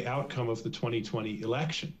the very outcome of the 2020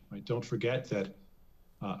 election, right? Don't forget that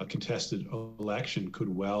a contested election could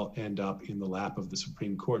well end up in the lap of the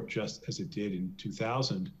Supreme Court, just as it did in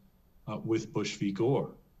 2000 with Bush v.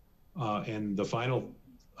 Gore. And the final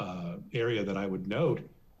area that I would note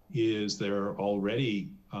is there are already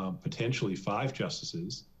potentially 5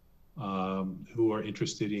 justices who are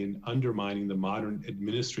interested in undermining the modern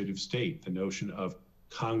administrative state, the notion of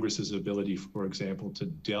Congress's ability, for example, to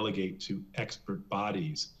delegate to expert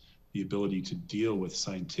bodies the ability to deal with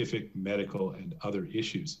scientific, medical, and other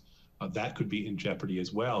issues. That could be in jeopardy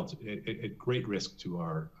as well, at great risk to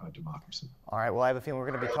our democracy. All right, well, I have a feeling we're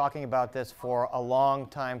going to be talking about this for a long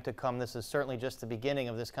time to come. This is certainly just the beginning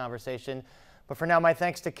of this conversation. But for now, my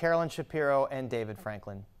thanks to Carolyn Shapiro and David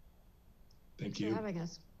Franklin. Thank you. Thanks for having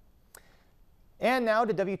us. And now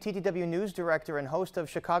to WTTW News Director and host of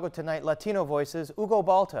Chicago Tonight Latino Voices, Hugo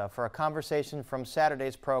Balta, for a conversation from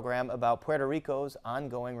Saturday's program about Puerto Rico's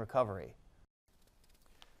ongoing recovery.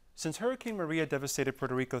 Since Hurricane Maria devastated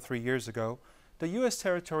Puerto Rico 3 years ago, the U.S.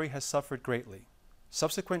 territory has suffered greatly.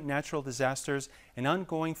 Subsequent natural disasters and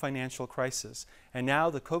ongoing financial crisis, and now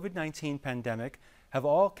the COVID-19 pandemic have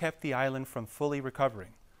all kept the island from fully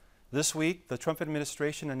recovering. This week, the Trump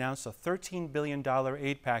administration announced a $13 billion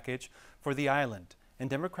aid package for the island, and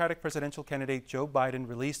Democratic presidential candidate Joe Biden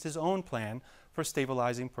released his own plan for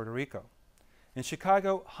stabilizing Puerto Rico. In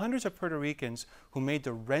Chicago, hundreds of Puerto Ricans who made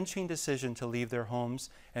the wrenching decision to leave their homes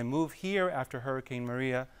and move here after Hurricane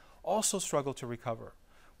Maria also struggle to recover.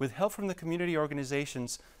 With help from the community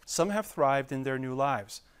organizations, some have thrived in their new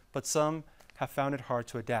lives, but some have found it hard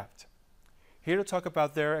to adapt. Here to talk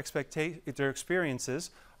about their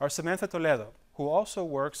experiences are Samantha Toledo, who also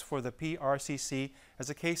works for the PRCC as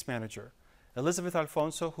a case manager, Elizabeth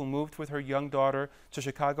Alfonso, who moved with her young daughter to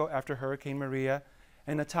Chicago after Hurricane Maria,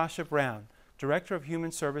 and Natasha Brown, Director of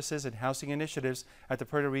Human Services and Housing Initiatives at the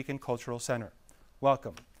Puerto Rican Cultural Center.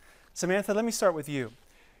 Welcome. Samantha, let me start with you.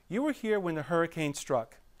 You were here when the hurricane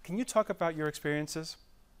struck. Can you talk about your experiences?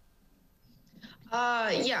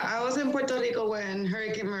 Yeah, I was in Puerto Rico when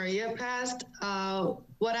Hurricane Maria passed.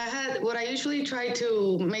 What I usually try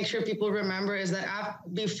to make sure people remember is that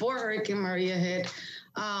before Hurricane Maria hit,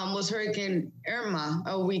 was Hurricane Irma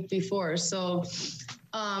a week before. So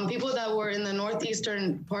people that were in the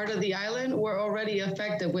northeastern part of the island were already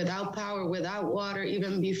affected without power, without water,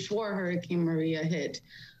 even before Hurricane Maria hit.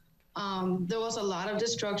 There was a lot of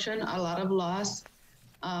destruction, a lot of loss.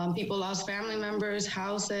 People lost family members,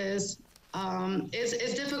 houses.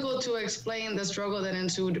 It's difficult to explain the struggle that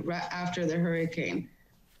ensued after the hurricane.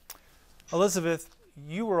 Elizabeth,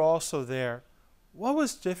 you were also there. What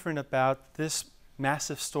was different about this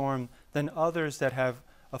massive storm than others that have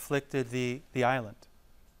afflicted the island?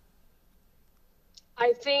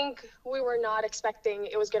 I think we were not expecting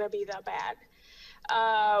it was going to be that bad.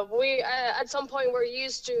 We at some point we're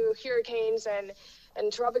used to hurricanes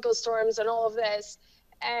and tropical storms and all of this.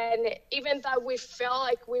 And even though we felt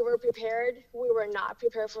like we were prepared, we were not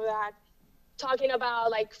prepared for that. Talking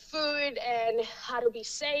about like food and how to be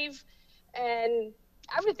safe and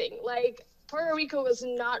everything. Like Puerto Rico was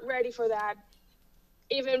not ready for that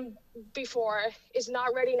even before. It's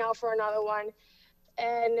not ready now for another one.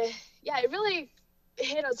 And yeah, it really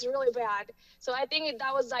hit us really bad. So I think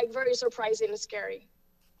that was like very surprising and scary.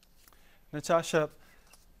 Natasha,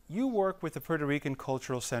 you work with the Puerto Rican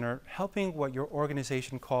Cultural Center, helping what your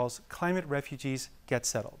organization calls climate refugees get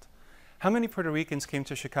settled. How many Puerto Ricans came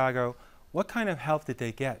to Chicago? What kind of help did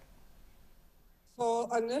they get?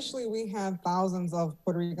 So initially we had thousands of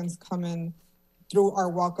Puerto Ricans come in through our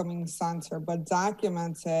welcoming center, but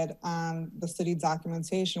documented on the city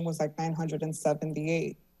documentation was like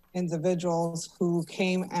 978 individuals who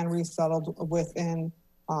came and resettled within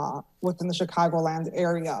the Chicagoland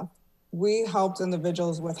area. We helped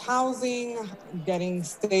individuals with housing, getting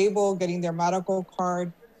stable, getting their medical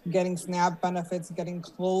card, getting SNAP benefits, getting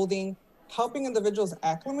clothing, helping individuals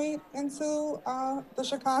acclimate into the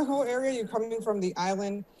Chicago area. You're coming from the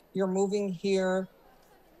island, you're moving here.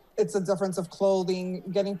 It's a difference of clothing,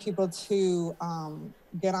 getting people to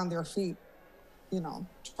get on their feet, you know,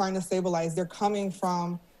 trying to stabilize. They're coming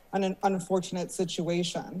from an unfortunate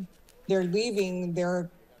situation. They're leaving their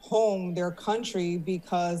home, their country,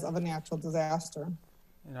 because of a natural disaster.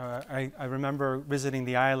 You know, I remember visiting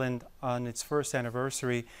the island on its first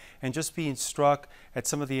anniversary and just being struck at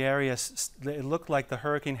some of the areas. It looked like the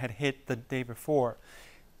hurricane had hit the day before.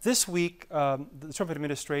 This week, the Trump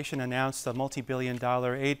administration announced a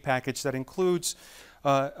multi-billion-dollar aid package that includes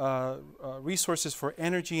resources for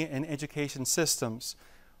energy and education systems.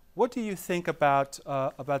 What do you think about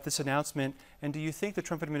this announcement, and do you think the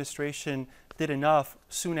Trump administration did enough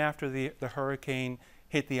soon after the hurricane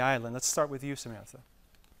hit the island? Let's start with you, Samantha.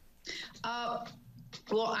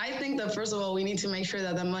 Well, I think that first of all, we need to make sure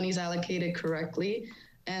that the money is allocated correctly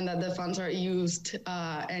and that the funds are used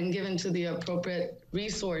and given to the appropriate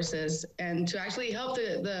resources and to actually help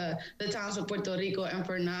the towns of Puerto Rico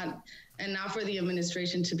and not for the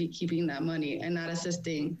administration to be keeping that money and not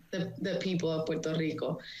assisting the people of Puerto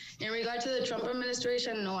Rico. In regard to the Trump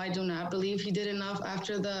administration, no, I do not believe he did enough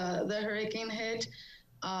after the hurricane hit.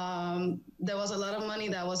 There was a lot of money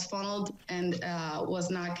that was funneled and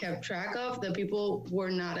was not kept track of. The people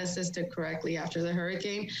were not assisted correctly after the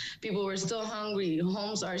hurricane. People were still hungry.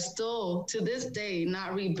 Homes are still, to this day,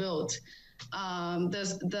 not rebuilt.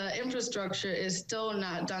 The infrastructure is still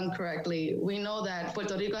not done correctly. We know that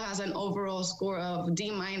Puerto Rico has an overall score of D-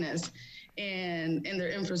 in their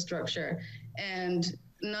infrastructure. And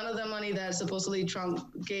none of the money that supposedly Trump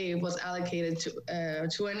gave was allocated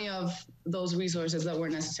to any of those resources that were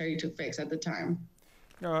necessary to fix at the time.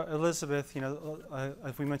 Elizabeth,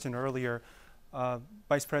 as we mentioned earlier,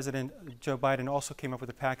 Vice President Joe Biden also came up with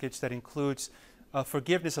a package that includes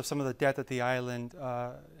forgiveness of some of the debt that the island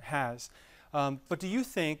has. But do you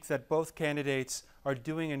think that both candidates are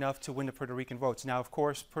doing enough to win the Puerto Rican votes? Now, of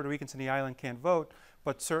course, Puerto Ricans in the island can't vote,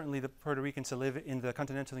 but certainly the Puerto Ricans who live in the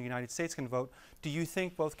continental United States can vote. Do you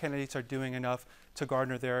think both candidates are doing enough to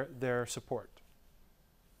garner their support?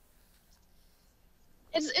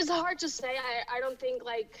 It's hard to say. I don't think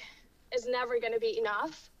it's never going to be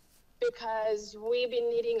enough, because we've been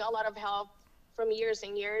needing a lot of help from years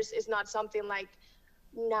and years. It's not something like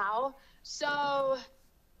now. So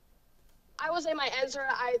I will say my answer,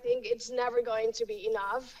 I think it's never going to be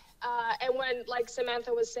enough. And when, like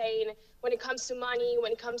Samantha was saying, when it comes to money,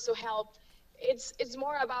 when it comes to help, it's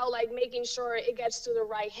more about making sure it gets to the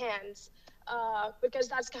right hands. Because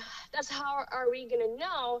that's how are we gonna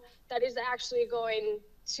know that is actually going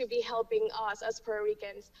to be helping us as Puerto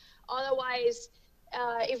Ricans. Otherwise,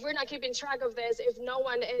 if we're not keeping track of this, if no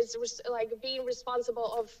one is being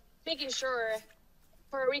responsible of making sure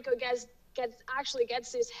Puerto Rico gets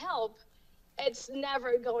this help, it's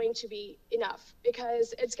never going to be enough,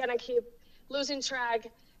 because it's gonna keep losing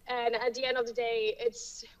track, and at the end of the day,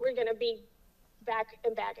 we're gonna be back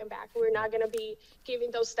and back and back. We're not gonna be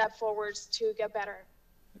giving those step forwards to get better.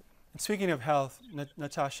 And speaking of health,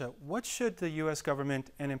 Natasha, what should the U.S.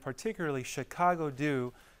 government, and in particularly Chicago,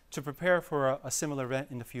 do to prepare for a similar event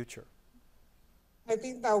in the future? I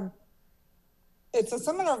think that it's a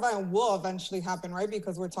similar event will eventually happen, right?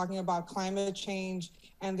 Because we're talking about climate change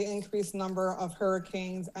and the increased number of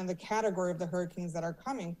hurricanes and the category of the hurricanes that are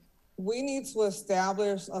coming. We need to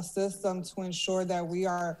establish a system to ensure that we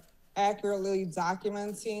are accurately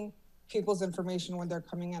documenting people's information when they're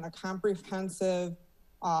coming in, a comprehensive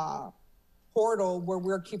portal where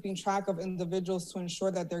we're keeping track of individuals to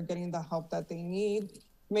ensure that they're getting the help that they need,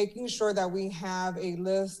 making sure that we have a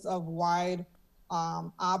list of wide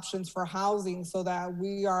options for housing so that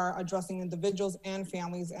we are addressing individuals and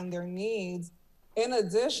families and their needs, in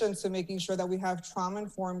addition to making sure that we have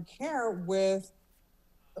trauma-informed care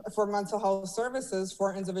for mental health services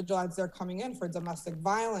for individuals that are coming in, for domestic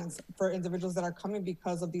violence, for individuals that are coming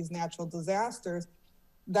because of these natural disasters,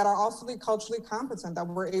 that are also culturally competent, that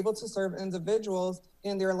we're able to serve individuals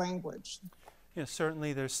in their language. Yeah,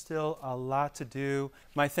 certainly there's still a lot to do.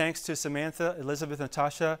 My thanks to Samantha, Elizabeth,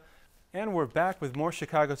 Natasha, and we're back with more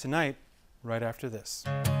Chicago Tonight right after this.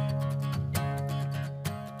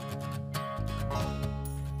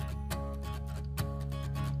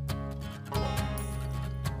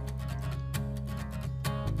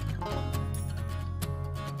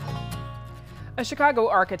 A Chicago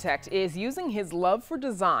architect is using his love for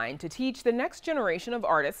design to teach the next generation of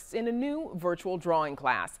artists in a new virtual drawing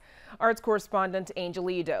class. Arts correspondent Angel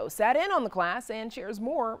Edo sat in on the class and shares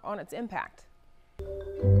more on its impact.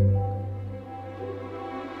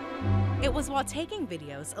 It was while taking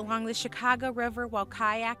videos along the Chicago River while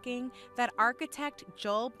kayaking that architect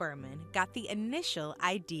Joel Berman got the initial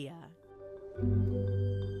idea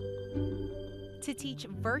to teach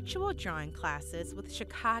virtual drawing classes with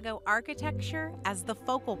Chicago architecture as the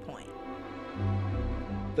focal point.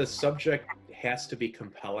 The subject has to be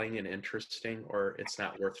compelling and interesting, or it's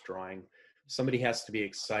not worth drawing. Somebody has to be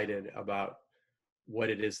excited about what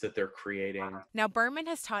it is that they're creating. Now, Berman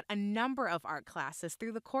has taught a number of art classes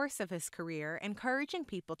through the course of his career, encouraging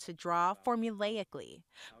people to draw formulaically.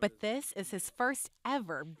 But this is his first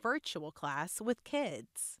ever virtual class with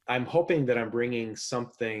kids. I'm hoping that I'm bringing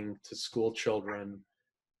something to school children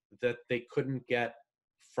that they couldn't get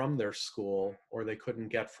from their school or they couldn't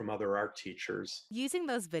get from other art teachers. Using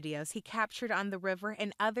those videos he captured on the river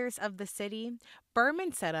and others of the city,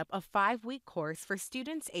 Berman set up a 5-week course for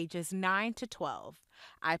students ages 9 to 12.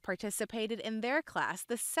 I participated in their class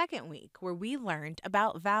the second week, where we learned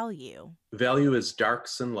about value. Value is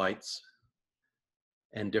darks and lights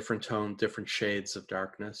and different tone, different shades of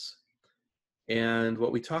darkness. And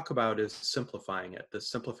what we talk about is simplifying it. The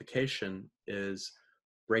simplification is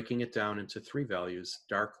breaking it down into 3 values: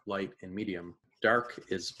 dark, light, and medium. Dark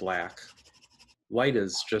is black, light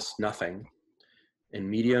is just nothing, and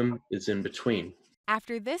medium is in between.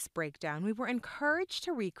 After this breakdown, we were encouraged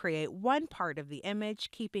to recreate one part of the image,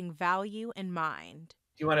 keeping value in mind.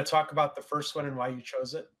 Do you want to talk about the first one and why you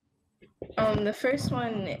chose it? The first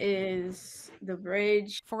one is the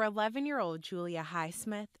bridge. For 11-year-old Julia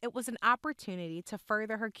Highsmith, it was an opportunity to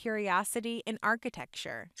further her curiosity in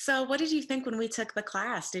architecture. So what did you think when we took the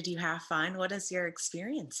class? Did you have fun? What has your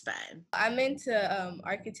experience been? I'm into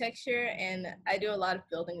architecture, and I do a lot of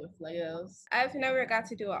building with Legos. I've never got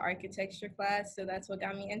to do an architecture class, so that's what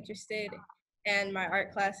got me interested. And my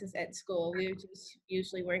art classes at school, we just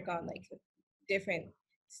usually work on like different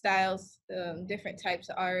styles, different types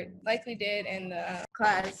of art. Like we did in the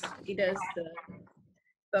class, he does the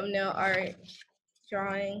thumbnail art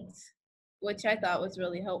drawings, which I thought was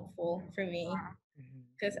really helpful for me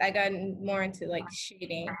because I got more into like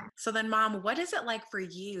shading. So then, Mom, what is it like for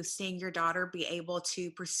you seeing your daughter be able to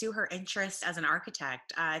pursue her interest as an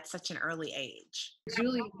architect at such an early age?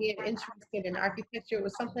 Julie being interested in architecture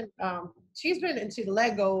was something, she's been into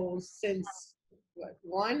Legos since what,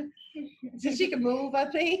 1? Since she could move,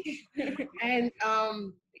 I think. And I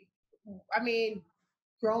mean,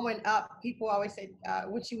 growing up, people always say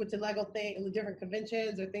when she went to Lego different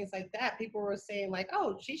conventions or things like that, people were saying like,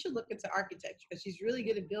 oh, she should look into architecture because she's really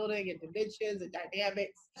good at building and dimensions and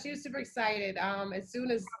dynamics. She was super excited. As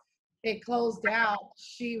soon as it closed out,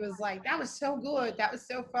 she was like, that was so good. That was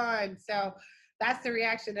so fun. So that's the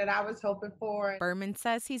reaction that I was hoping for. Berman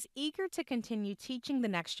says he's eager to continue teaching the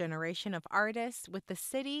next generation of artists with the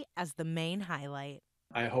city as the main highlight.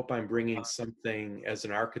 I hope I'm bringing something as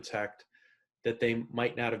an architect that they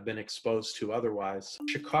might not have been exposed to otherwise.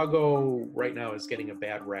 Chicago right now is getting a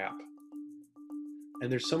bad rap.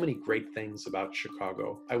 And there's so many great things about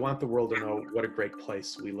Chicago. I want the world to know what a great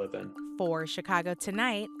place we live in. For Chicago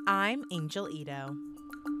Tonight, I'm Angel Ito.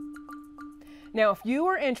 Now, if you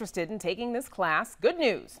are interested in taking this class, good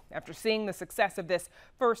news. After seeing the success of this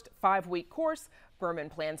first 5-week course, Berman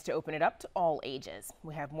plans to open it up to all ages.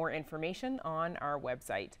 We have more information on our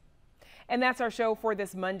website. And that's our show for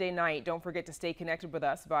this Monday night. Don't forget to stay connected with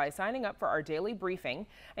us by signing up for our daily briefing.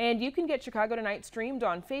 And you can get Chicago Tonight streamed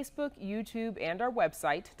on Facebook, YouTube, and our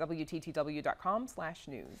website,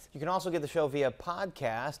 WTTW.com/news. You can also get the show via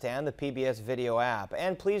podcast and the PBS video app.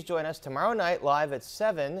 And please join us tomorrow night live at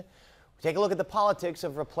 7. Take a look at the politics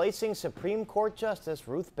of replacing Supreme Court Justice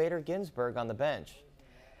Ruth Bader Ginsburg on the bench.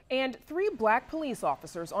 And 3 black police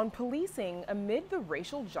officers on policing amid the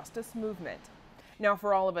racial justice movement. Now,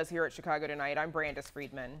 for all of us here at Chicago Tonight, I'm Brandis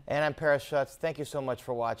Friedman. And I'm Paris Schutz. Thank you so much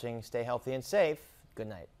for watching. Stay healthy and safe. Good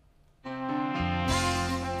night.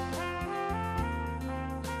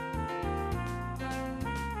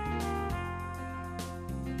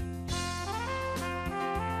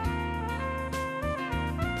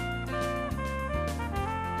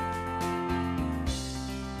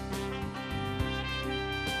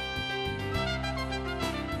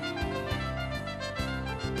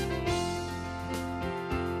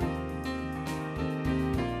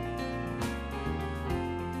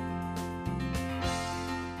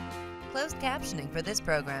 Closed captioning for this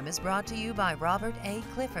program is brought to you by Robert A.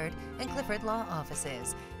 Clifford and Clifford Law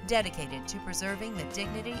Offices, dedicated to preserving the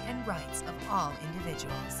dignity and rights of all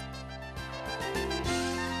individuals.